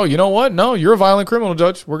like, oh, you know what? No, you're a violent criminal,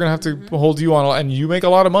 judge. We're going to have to hold you on, and you make a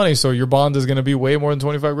lot of money, so your bond is going to be way more than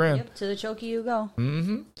 25 grand. Yep, to the chokey you go.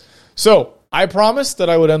 Mm-hmm. So I promised that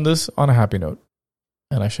I would end this on a happy note,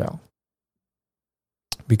 and I shall.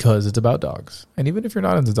 Because it's about dogs. And even if you're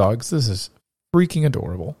not into dogs, this is freaking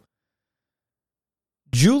adorable.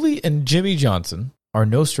 Julie and Jimmy Johnson are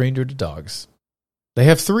no stranger to dogs. They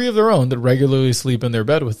have 3 of their own that regularly sleep in their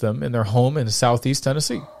bed with them in their home in southeast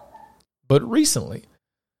Tennessee. But recently,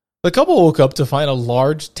 the couple woke up to find a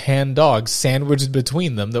large tan dog sandwiched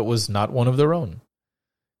between them that was not one of their own.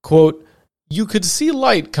 Quote, you could see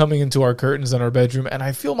light coming into our curtains in our bedroom, and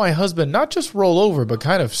I feel my husband not just roll over, but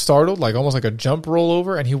kind of startled, like almost like a jump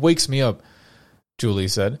rollover, and he wakes me up, Julie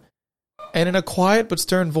said. And in a quiet but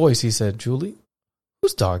stern voice, he said, Julie,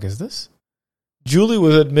 whose dog is this? Julie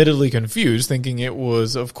was admittedly confused, thinking it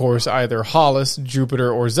was, of course, either Hollis,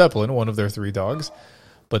 Jupiter, or Zeppelin, one of their 3 dogs.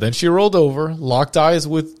 But then she rolled over, locked eyes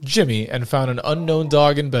with Jimmy, and found an unknown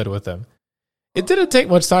dog in bed with them. It didn't take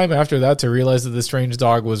much time after that to realize that the strange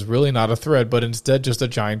dog was really not a threat, but instead just a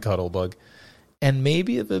giant cuddle bug. And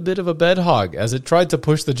maybe a bit of a bed hog, as it tried to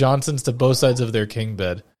push the Johnsons to both sides of their king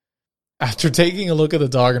bed. After taking a look at the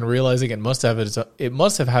dog and realizing it must have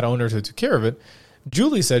had owners who took care of it,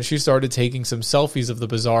 Julie said she started taking some selfies of the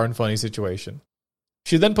bizarre and funny situation.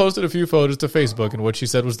 She then posted a few photos to Facebook in what she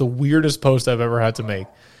said was the weirdest post I've ever had to make,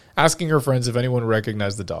 asking her friends if anyone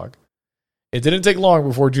recognized the dog. It didn't take long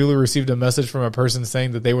before Julie received a message from a person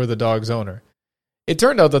saying that they were the dog's owner. It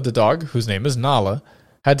turned out that the dog, whose name is Nala,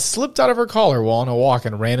 had slipped out of her collar while on a walk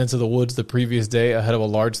and ran into the woods the previous day ahead of a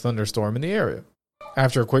large thunderstorm in the area.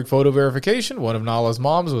 After a quick photo verification, one of Nala's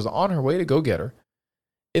moms was on her way to go get her.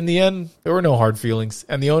 In the end, there were no hard feelings,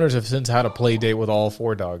 and the owners have since had a play date with all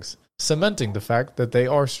 4 dogs, cementing the fact that they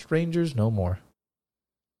are strangers no more.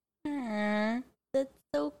 That's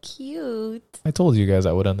so cute. I told you guys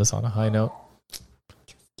I would end this on a high note.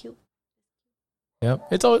 Cute. Yeah,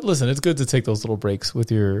 listen, it's good to take those little breaks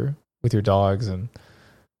with your dogs and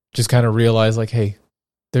just kind of realize, like, hey,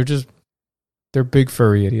 they're big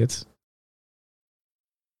furry idiots.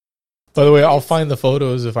 By the way, I'll find the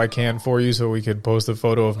photos if I can for you so we can post a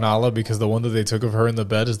photo of Nala, because the one that they took of her in the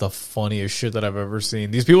bed is the funniest shit that I've ever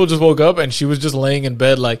seen. These people just woke up and she was just laying in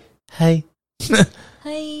bed like, hey.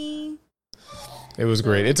 Hey. It was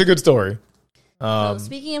great. It's a good story. So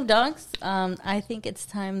speaking of dogs, I think it's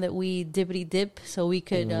time that we dippity dip so we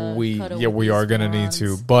could we are going to need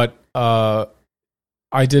to. But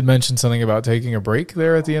I did mention something about taking a break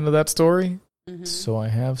there at the end of that story. Mm-hmm. So I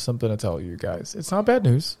have something to tell you guys. It's not bad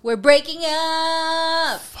news. We're breaking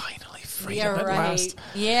up. Finally, freedom yeah, at right. last.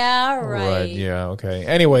 Yeah, right. Yeah, okay.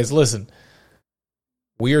 Anyways, listen.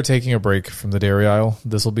 We are taking a break from the dairy aisle.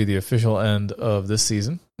 This will be the official end of this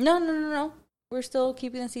season. No. We're still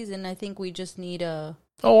keeping the season. I think we just need a...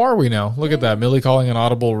 Oh, are we now? Look at that. Millie calling an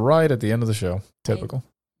audible right at the end of the show. Typical.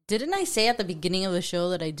 Didn't I say at the beginning of the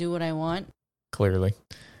show that I do what I want? Clearly.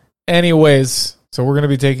 Anyways, so we're going to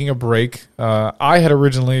be taking a break. I had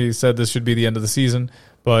originally said this should be the end of the season,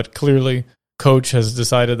 but clearly Coach has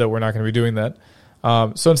decided that we're not going to be doing that.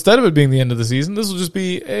 So instead of it being the end of the season, this will just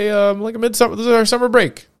be a midsummer. This is our summer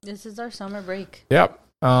break. This is our summer break. Yep.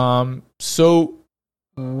 So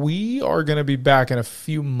we are going to be back in a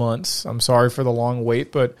few months. I'm sorry for the long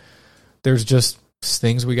wait, but there's just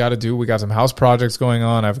things we got to do. We got some house projects going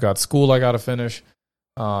on. I've got school I got to finish.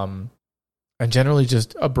 And generally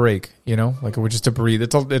just a break, like we're just to breathe.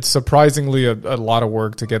 It's surprisingly a lot of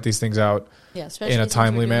work to get these things out especially in a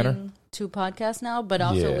timely manner. 2 podcasts now, but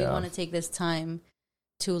also we want to take this time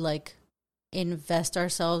to invest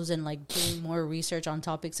ourselves in doing more research on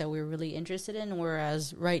topics that we're really interested in.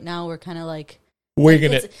 Whereas right now we're kind of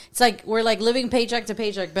winging it. It's like we're living paycheck to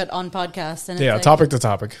paycheck, but on podcasts. And it's topic to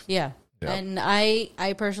topic. Yeah. Yep. And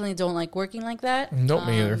I personally don't like working like that. Nope,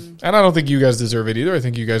 me either. And I don't think you guys deserve it either. I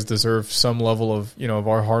think you guys deserve some level of, of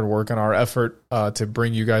our hard work and our effort to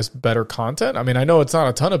bring you guys better content. I mean, I know it's not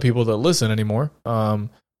a ton of people that listen anymore.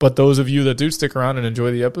 But those of you that do stick around and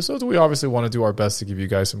enjoy the episodes, we obviously want to do our best to give you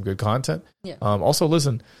guys some good content. Yeah. Also,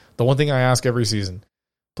 listen, the one thing I ask every season,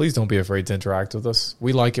 please don't be afraid to interact with us.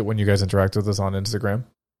 We like it when you guys interact with us on Instagram.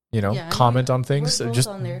 Comment on things. We're both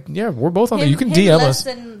on there. Yeah, we're both on there. You can DM us.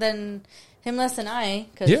 Him less than I,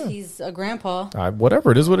 because he's a grandpa.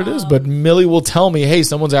 Whatever, it is what it is. But Millie will tell me, hey,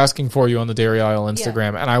 someone's asking for you on the Dairy Aisle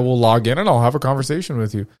Instagram, and I will log in and I'll have a conversation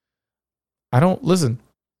with you. Listen,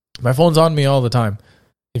 my phone's on me all the time.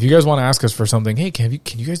 If you guys want to ask us for something, hey, can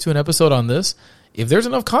you guys do an episode on this? If there's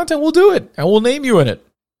enough content, we'll do it, and we'll name you in it.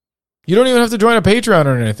 You don't even have to join a Patreon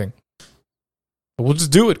or anything. But we'll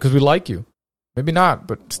just do it because we like you. Maybe not,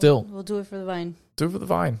 but still. We'll do it for the Vine. Do it for the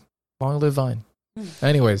Vine. Long live Vine.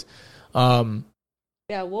 Anyways.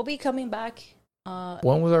 We'll be coming back.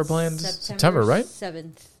 When was our plan? September, right?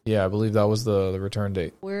 7th. Yeah, I believe that was the return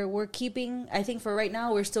date. We're keeping, I think for right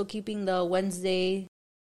now, we're still keeping the Wednesday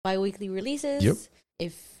bi-weekly releases. Yep.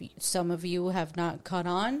 If some of you have not caught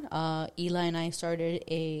on, Eli and I started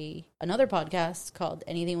another podcast called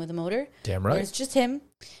Anything with a Motor. Damn right. It's just him.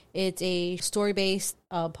 It's a story-based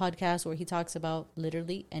podcast where he talks about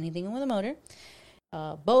literally anything with a motor.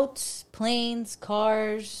 Boats, planes,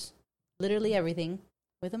 cars, literally everything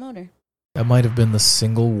with a motor. That might have been the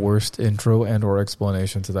single worst intro and or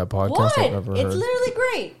explanation to that podcast I've ever heard. It's literally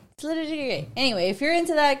great. It's literally great. Anyway, if you're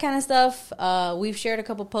into that kind of stuff, we've shared a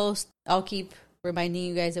couple posts. I'll keep reminding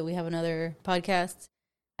you guys that we have another podcast.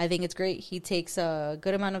 I think it's great. He takes a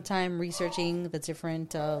good amount of time researching the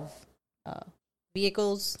different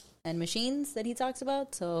vehicles and machines that he talks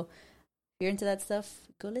about. So if you're into that stuff,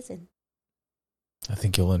 go listen. I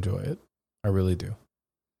think you'll enjoy it. I really do.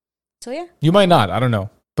 So yeah. You might not. I don't know.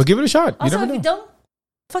 But give it a shot. Also, you never know. If you don't,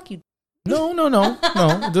 fuck you. No. No,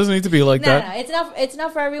 it doesn't need to be like that. No, it's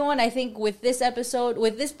not for everyone. I think with this episode,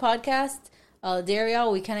 with this podcast,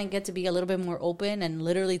 Dario, we kind of get to be a little bit more open and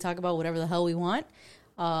literally talk about whatever the hell we want.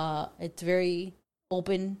 It's very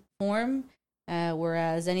open form,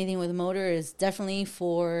 whereas anything with a motor is definitely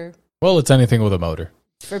for... Well, it's anything with a motor.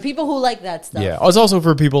 For people who like that stuff. Yeah. It's also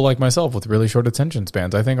for people like myself with really short attention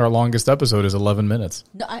spans. I think our longest episode is 11 minutes.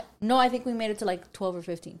 I think we made it to like 12 or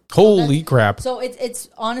 15. Holy crap. So it's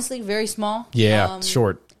honestly very small. Yeah, it's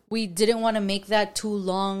short. We didn't want to make that too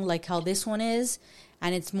long like how this one is.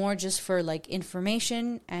 And it's more just for like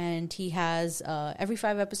information. And he has, every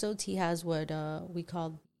 5 episodes, he has what we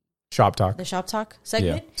call Shop Talk. The Shop Talk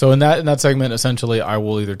segment. Yeah. So in that segment, essentially, I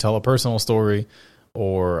will either tell a personal story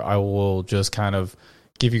or I will just kind of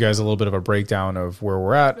give you guys a little bit of a breakdown of where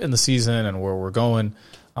we're at in the season and where we're going.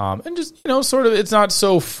 And just, sort of, it's not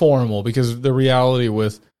so formal because the reality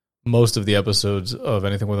with most of the episodes of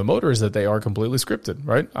Anything with a Motor is that they are completely scripted,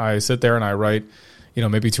 right? I sit there and I write,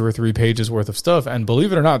 maybe 2 or 3 pages worth of stuff. And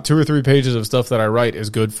believe it or not, 2 or 3 pages of stuff that I write is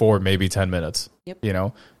good for maybe 10 minutes.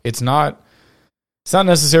 Yep. It's not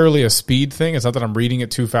necessarily a speed thing. It's not that I'm reading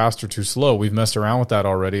it too fast or too slow. We've messed around with that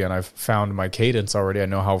already, and I've found my cadence already. I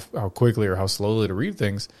know how quickly or how slowly to read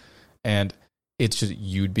things. And it's just,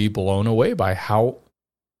 you'd be blown away by how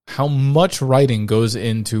much writing goes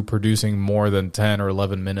into producing more than 10 or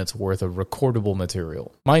 11 minutes worth of recordable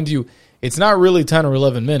material. Mind you, it's not really 10 or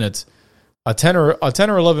 11 minutes. A 10 or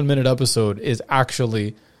 11 minute episode is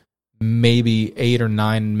actually maybe 8 or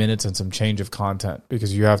 9 minutes and some change of content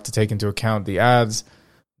because you have to take into account the ads,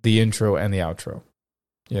 the intro, and the outro.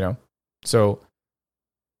 So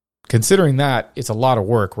considering that, it's a lot of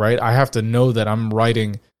work, right? I have to know that I'm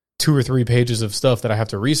writing 2 or 3 pages of stuff that I have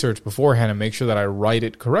to research beforehand and make sure that I write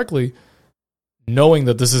it correctly, knowing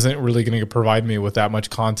that this isn't really going to provide me with that much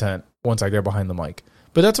content once I get behind the mic.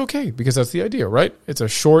 But that's okay because that's the idea, right? It's a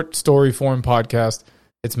short story form podcast.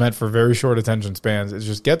 It's meant for very short attention spans. It's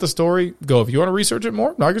just get the story, go. If you want to research it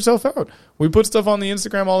more, knock yourself out. We put stuff on the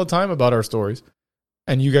Instagram all the time about our stories,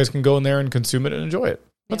 and you guys can go in there and consume it and enjoy it.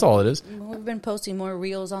 That's all it is. We've been posting more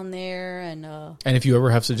reels on there. And if you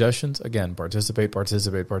ever have suggestions, again, participate.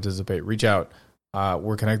 Reach out.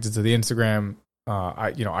 We're connected to the Instagram.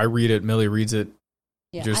 I read it. Millie reads it.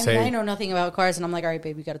 Yeah, I know nothing about cars, and I'm like, all right,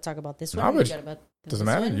 babe, we got to talk about this one. Doesn't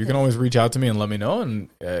matter. You can always reach out to me and let me know. And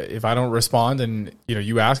if I don't respond and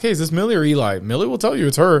you ask, hey, is this Millie or Eli? Millie will tell you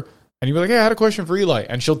it's her. And you'll be like, hey, I had a question for Eli.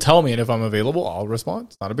 And she'll tell me. And if I'm available, I'll respond.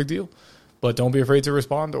 It's not a big deal. But don't be afraid to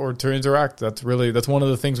respond or to interact. That's one of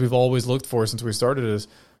the things we've always looked for since we started is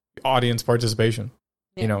audience participation.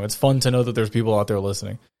 Yeah. It's fun to know that there's people out there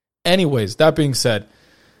listening. Anyways, that being said,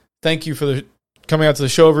 thank you for coming out to the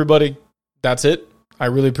show, everybody. That's it. I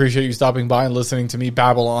really appreciate you stopping by and listening to me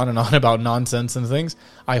babble on and on about nonsense and things.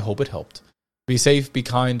 I hope it helped. Be safe, be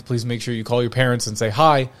kind. Please make sure you call your parents and say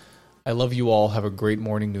hi. I love you all. Have a great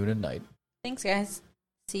morning, noon, and night. Thanks, guys.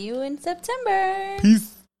 See you in September.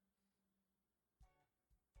 Peace.